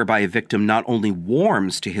phenomenon whereby a victim not only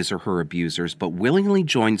warms to his or her abusers, but willingly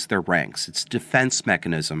joins their ranks. It's a defense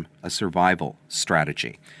mechanism, a survival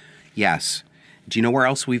strategy. Yes. Do you know where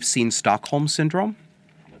else we've seen Stockholm Syndrome?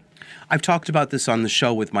 I've talked about this on the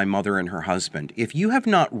show with my mother and her husband. If you have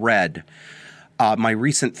not read my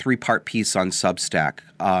recent 3-part piece on Substack,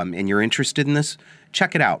 and you're interested in this,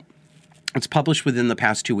 check it out. It's published within the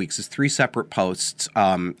past 2 weeks. It's 3 separate posts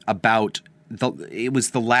about it was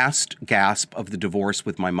the last gasp of the divorce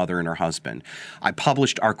with my mother and her husband. I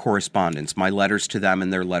published our correspondence, my letters to them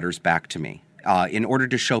and their letters back to me, in order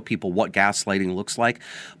to show people what gaslighting looks like,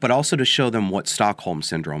 but also to show them what Stockholm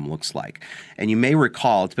Syndrome looks like. And you may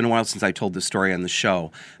recall, it's been a while since I told this story on the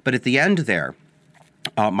show, but at the end there,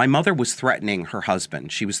 my mother was threatening her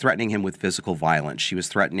husband. She was threatening him with physical violence. She was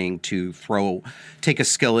threatening to take a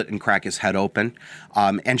skillet and crack his head open.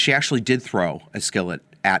 And she actually did throw a skillet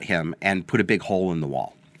at him and put a big hole in the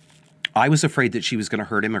wall. I was afraid that she was going to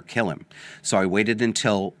hurt him or kill him. So I waited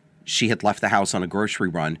until she had left the house on a grocery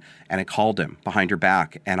run, and I called him behind her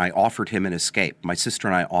back, and I offered him an escape. My sister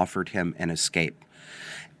and I offered him an escape.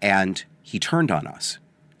 And he turned on us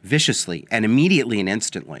viciously and immediately and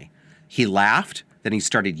instantly. He laughed. Then he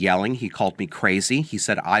started yelling. He called me crazy. He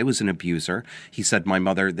said I was an abuser. He said my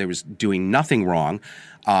mother there was doing nothing wrong.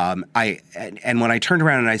 And when I turned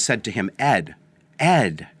around and I said to him,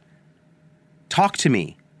 Ed, talk to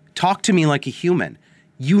me. Talk to me like a human.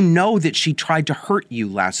 You know that she tried to hurt you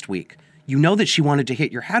last week. You know that she wanted to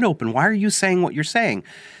hit your head open. Why are you saying what you're saying?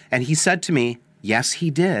 And he said to me, yes,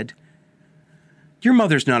 he did. Your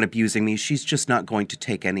mother's not abusing me. She's just not going to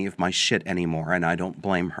take any of my shit anymore, and I don't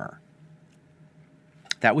blame her.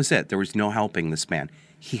 That was it. There was no helping this man.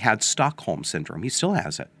 He had Stockholm Syndrome. He still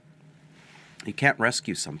has it. You can't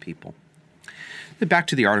rescue some people. Back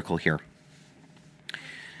to the article here.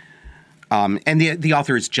 And the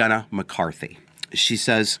author is Jenna McCarthy. She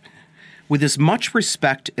says, with as much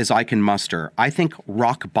respect as I can muster, I think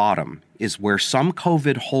rock bottom is where some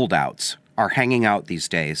COVID holdouts are hanging out these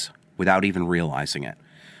days without even realizing it.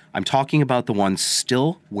 I'm talking about the ones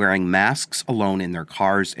still wearing masks alone in their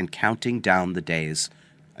cars and counting down the days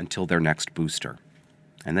until their next booster.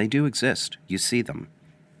 And they do exist. You see them.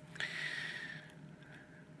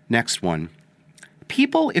 Next one.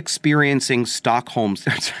 People experiencing Stockholm...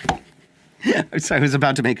 I was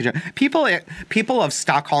about to make a joke. People of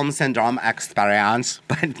Stockholm Syndrome experience,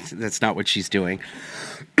 but that's not what she's doing.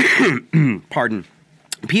 Pardon.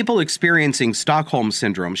 People experiencing Stockholm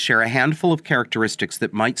Syndrome share a handful of characteristics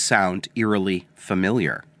that might sound eerily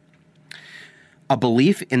familiar. A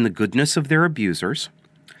belief in the goodness of their abusers,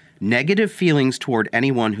 negative feelings toward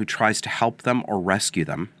anyone who tries to help them or rescue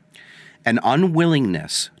them, an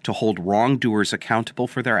unwillingness to hold wrongdoers accountable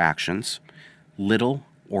for their actions, little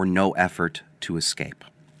or no effort to escape.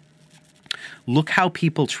 Look how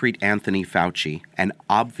people treat Anthony Fauci, an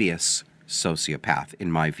obvious sociopath in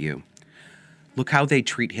my view. Look how they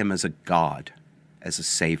treat him as a god, as a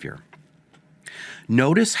savior.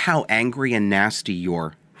 Notice how angry and nasty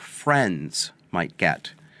your friends might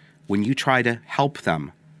get when you try to help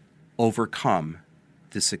them overcome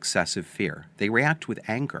this excessive fear. They react with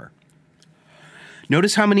anger.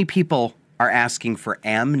 Notice how many people are asking for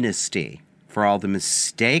amnesty for all the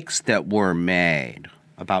mistakes that were made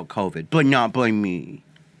about COVID, but not by me.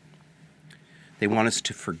 They want us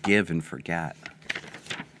to forgive and forget.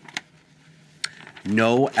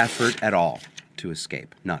 No effort at all to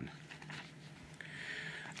escape. None.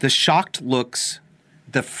 The shocked looks,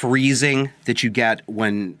 the freezing that you get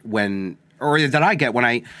or that I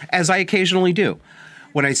get as I occasionally do,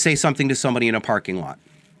 when I say something to somebody in a parking lot.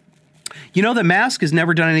 You know, the mask has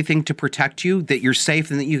never done anything to protect you, that you're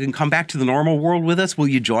safe and that you can come back to the normal world with us. Will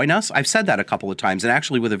you join us? I've said that a couple of times, and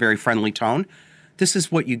actually with a very friendly tone. This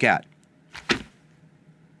is what you get.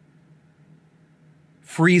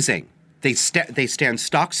 Freezing. They stand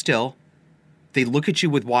stock still. They look at you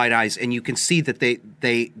with wide eyes, and you can see that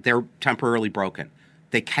they're temporarily broken.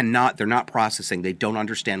 They're not processing. They don't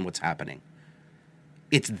understand what's happening.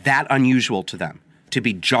 It's that unusual to them to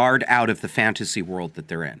be jarred out of the fantasy world that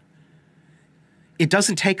they're in. It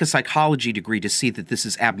doesn't take a psychology degree to see that this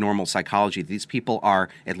is abnormal psychology. These people are,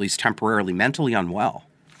 at least temporarily, mentally unwell.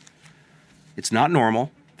 It's not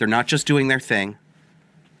normal. They're not just doing their thing.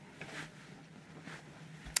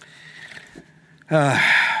 A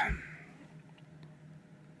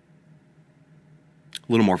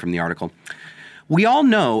little more from the article. We all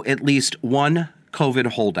know at least one COVID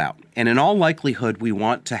holdout, and in all likelihood, we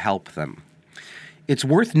want to help them. It's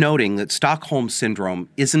worth noting that Stockholm Syndrome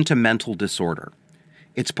isn't a mental disorder.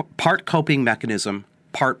 It's part coping mechanism,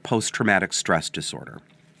 part post-traumatic stress disorder.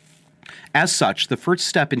 As such, the first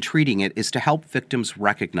step in treating it is to help victims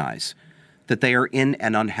recognize that they are in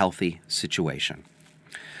an unhealthy situation.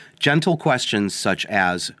 Gentle questions such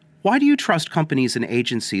as, why do you trust companies and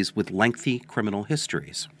agencies with lengthy criminal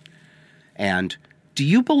histories? And Do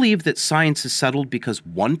you believe that science is settled because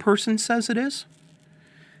one person says it is?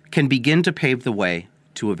 Can begin to pave the way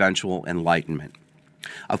to eventual enlightenment.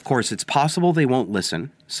 Of course, it's possible they won't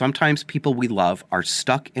listen. Sometimes people we love are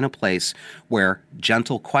stuck in a place where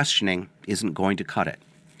gentle questioning isn't going to cut it.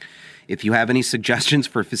 If you have any suggestions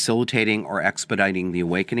for facilitating or expediting the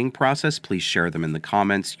awakening process, please share them in the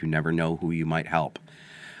comments. You never know who you might help.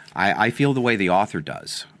 I feel the way the author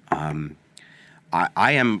does.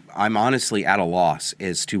 I'm honestly at a loss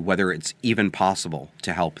as to whether it's even possible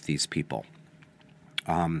to help these people.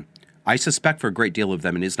 I suspect for a great deal of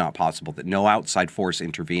them it is not possible, that no outside force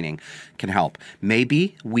intervening can help.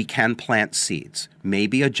 Maybe we can plant seeds.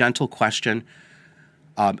 Maybe a gentle question,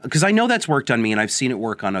 because I know that's worked on me and I've seen it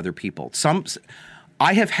work on other people.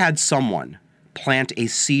 I have had someone plant a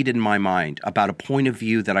seed in my mind about a point of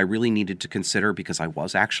view that I really needed to consider because I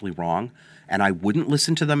was actually wrong, and I wouldn't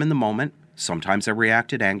listen to them in the moment. Sometimes I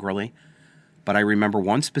reacted angrily. But I remember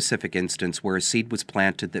one specific instance where a seed was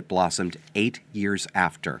planted that blossomed 8 years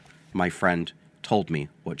after my friend told me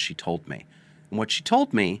what she told me. And what she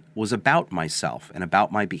told me was about myself and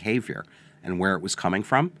about my behavior and where it was coming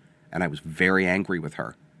from. And I was very angry with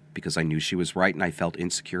her because I knew she was right and I felt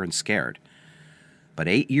insecure and scared. But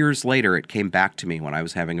 8 years later, it came back to me when I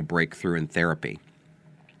was having a breakthrough in therapy.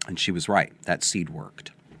 And she was right. That seed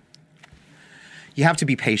worked. You have to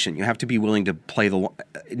be patient. You have to be willing to play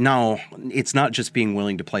no, it's not just being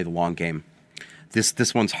willing to play the long game.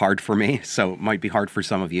 This one's hard for me, so it might be hard for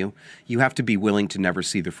some of you. You have to be willing to never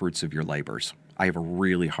see the fruits of your labors. I have a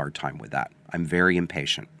really hard time with that. I'm very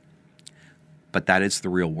impatient. But that is the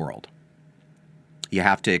real world. You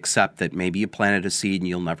have to accept that maybe you planted a seed and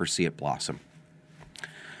you'll never see it blossom.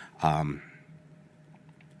 I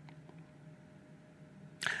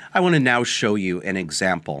want to now show you an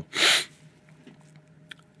example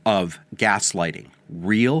of gaslighting,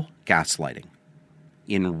 real gaslighting,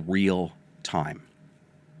 in real time.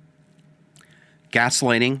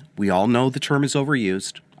 Gaslighting, we all know the term is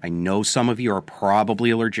overused. I know some of you are probably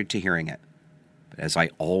allergic to hearing it. But as I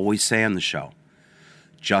always say on the show,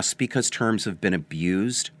 just because terms have been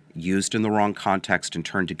abused, used in the wrong context, and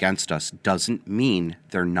turned against us doesn't mean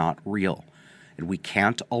they're not real. And we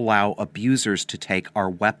can't allow abusers to take our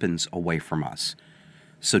weapons away from us.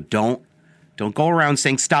 So don't go around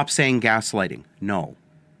saying, stop saying gaslighting. No,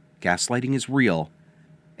 gaslighting is real,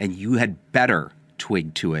 and you had better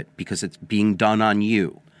twig to it because it's being done on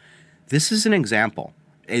you. This is an example.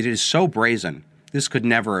 It is so brazen. This could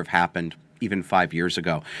never have happened even 5 years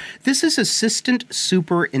ago. This is Assistant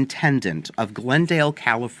Superintendent of Glendale,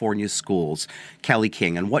 California Schools, Kelly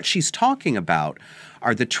King, and what she's talking about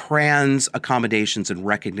are the trans accommodations and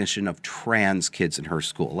recognition of trans kids in her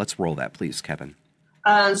school. Let's roll that, please, Kevin.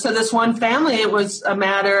 So this one family, it was a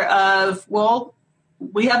matter of, well,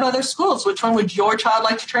 we have other schools. Which one would your child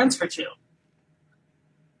like to transfer to?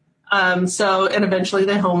 And eventually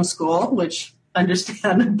they homeschool, which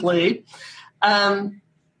understandably.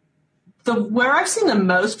 Where I've seen the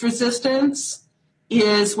most resistance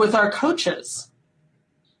is with our coaches.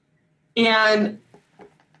 And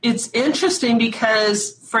it's interesting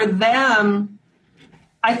because for them,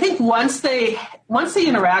 I think once they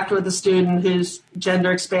interact with a student who's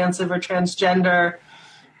gender expansive or transgender,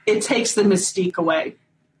 it takes the mystique away.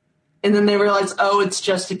 And then they realize, oh, it's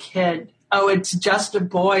just a kid. Oh, it's just a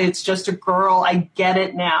boy. It's just a girl. I get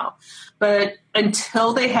it now. But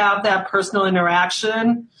until they have that personal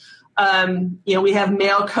interaction, we have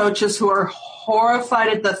male coaches who are horrified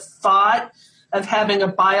at the thought of having a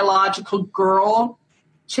biological girl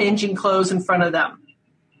changing clothes in front of them.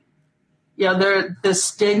 The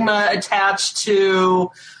stigma attached to,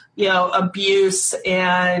 abuse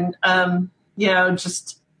and,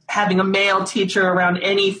 just having a male teacher around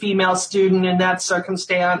any female student in that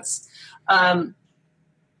circumstance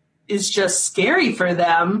is just scary for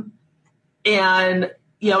them. And,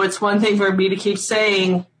 it's one thing for me to keep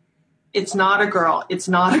saying, it's not a girl. It's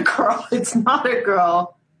not a girl. It's not a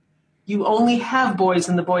girl. You only have boys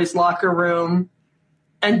in the boys' locker room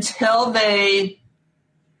until they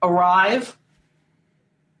arrive,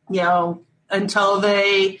 until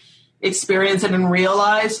they experience it and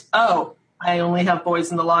realize, oh, I only have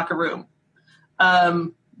boys in the locker room.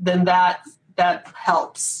 Then that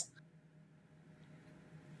helps.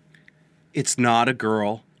 It's not a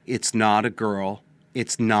girl. It's not a girl.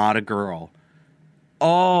 It's not a girl.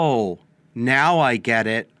 Oh, now I get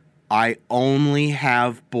it. I only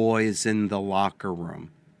have boys in the locker room.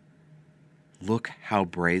 Look how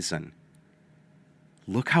brazen.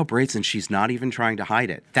 Look how brazen. She's not even trying to hide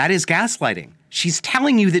it. That is gaslighting. She's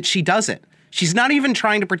telling you that she does it. She's not even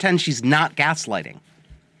trying to pretend she's not gaslighting.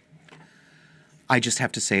 I just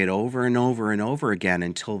have to say it over and over and over again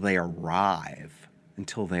until they arrive,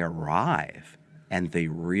 and they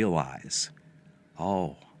realize,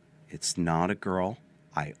 oh, it's not a girl.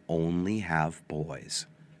 I only have boys.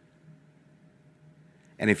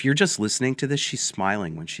 And if you're just listening to this, she's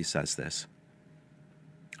smiling when she says this.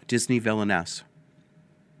 Disney villainess.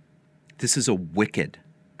 This is a wicked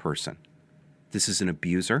person. This is an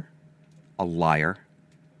abuser, a liar,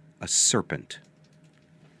 a serpent.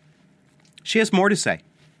 She has more to say.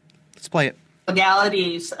 Let's play it.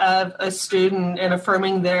 Legalities of a student in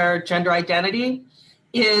affirming their gender identity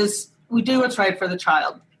is we do what's right for the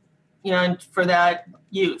child, and for that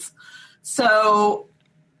youth. So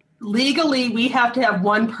legally, we have to have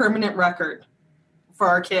one permanent record for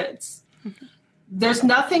our kids. There's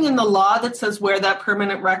nothing in the law that says where that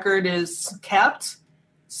permanent record is kept.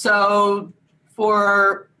 So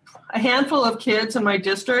for a handful of kids in my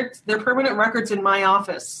district, their permanent record's in my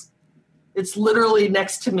office. It's literally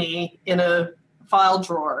next to me in a file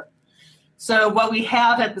drawer. So what we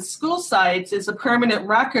have at the school sites is a permanent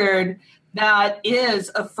record that is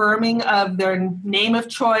affirming of their name of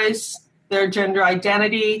choice, their gender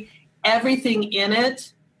identity. Everything in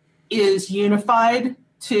it is unified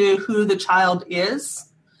to who the child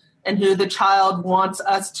is and who the child wants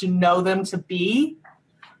us to know them to be.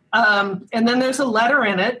 And then there's a letter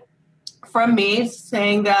in it from me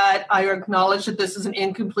saying that I acknowledge that this is an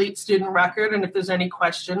incomplete student record, and if there's any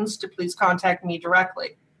questions, to please contact me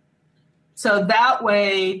directly. So that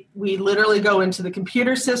way, we literally go into the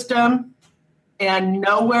computer system, and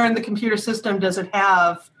nowhere in the computer system does it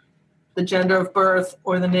have the gender of birth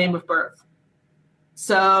or the name of birth.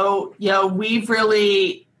 So, we've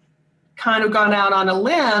really kind of gone out on a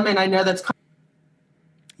limb, and I know that's...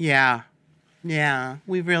 Yeah,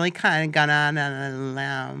 we've really kind of gone out on a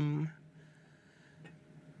limb.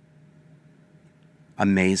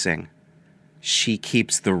 Amazing. She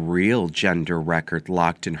keeps the real gender record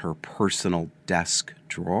locked in her personal desk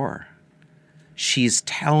drawer. She's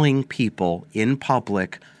telling people in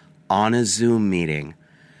public on a Zoom meeting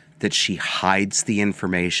that she hides the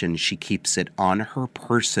information. She keeps it on her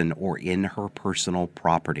person or in her personal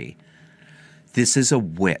property. This is a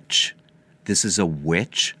witch. This is a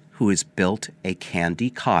witch who has built a candy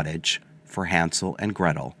cottage for Hansel and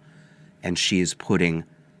Gretel, and she is putting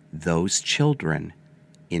those children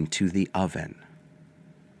into the oven.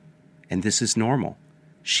 And this is normal.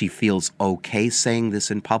 She feels okay saying this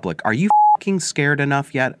in public. Are you fucking scared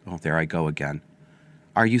enough yet? Oh, there I go again.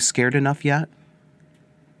 Are you scared enough yet?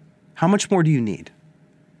 How much more do you need?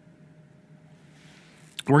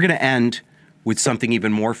 We're going to end with something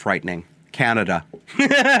even more frightening. Canada.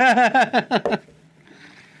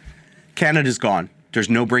 Canada's gone. There's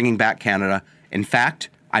no bringing back Canada. In fact,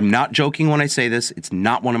 I'm not joking when I say this. It's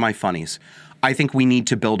not one of my funnies. I think we need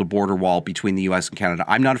to build a border wall between the U.S. and Canada.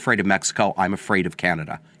 I'm not afraid of Mexico. I'm afraid of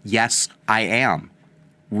Canada. Yes, I am.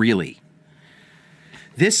 Really.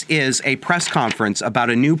 This is a press conference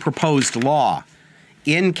about a new proposed law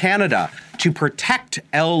in Canada to protect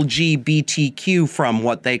LGBTQ from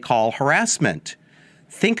what they call harassment.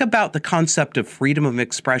 Think about the concept of freedom of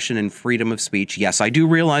expression and freedom of speech. Yes, I do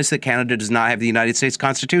realize that Canada does not have the United States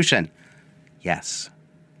Constitution. Yes.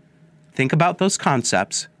 Think about those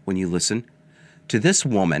concepts when you listen to this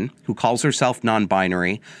woman who calls herself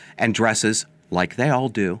non-binary and dresses, like they all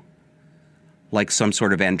do, like some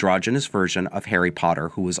sort of androgynous version of Harry Potter,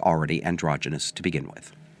 who was already androgynous to begin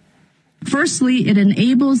with. Firstly, it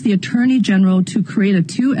enables the Attorney General to create a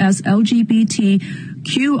 2S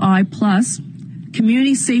LGBTQI+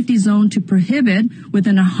 community safety zone to prohibit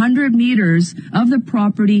within 100 meters of the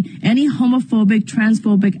property any homophobic,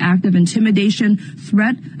 transphobic act of intimidation,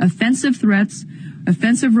 threat, offensive threats,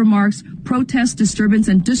 offensive remarks, protest, disturbance,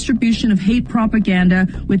 and distribution of hate propaganda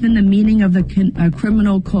within the meaning of the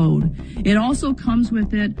criminal code. It also comes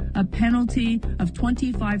with it a penalty of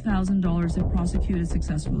 $25,000 if prosecuted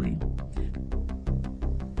successfully.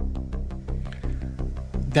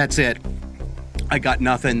 That's it. I got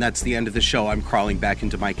nothing. That's the end of the show. I'm crawling back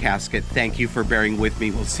into my casket. Thank you for bearing with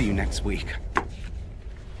me. We'll see you next week.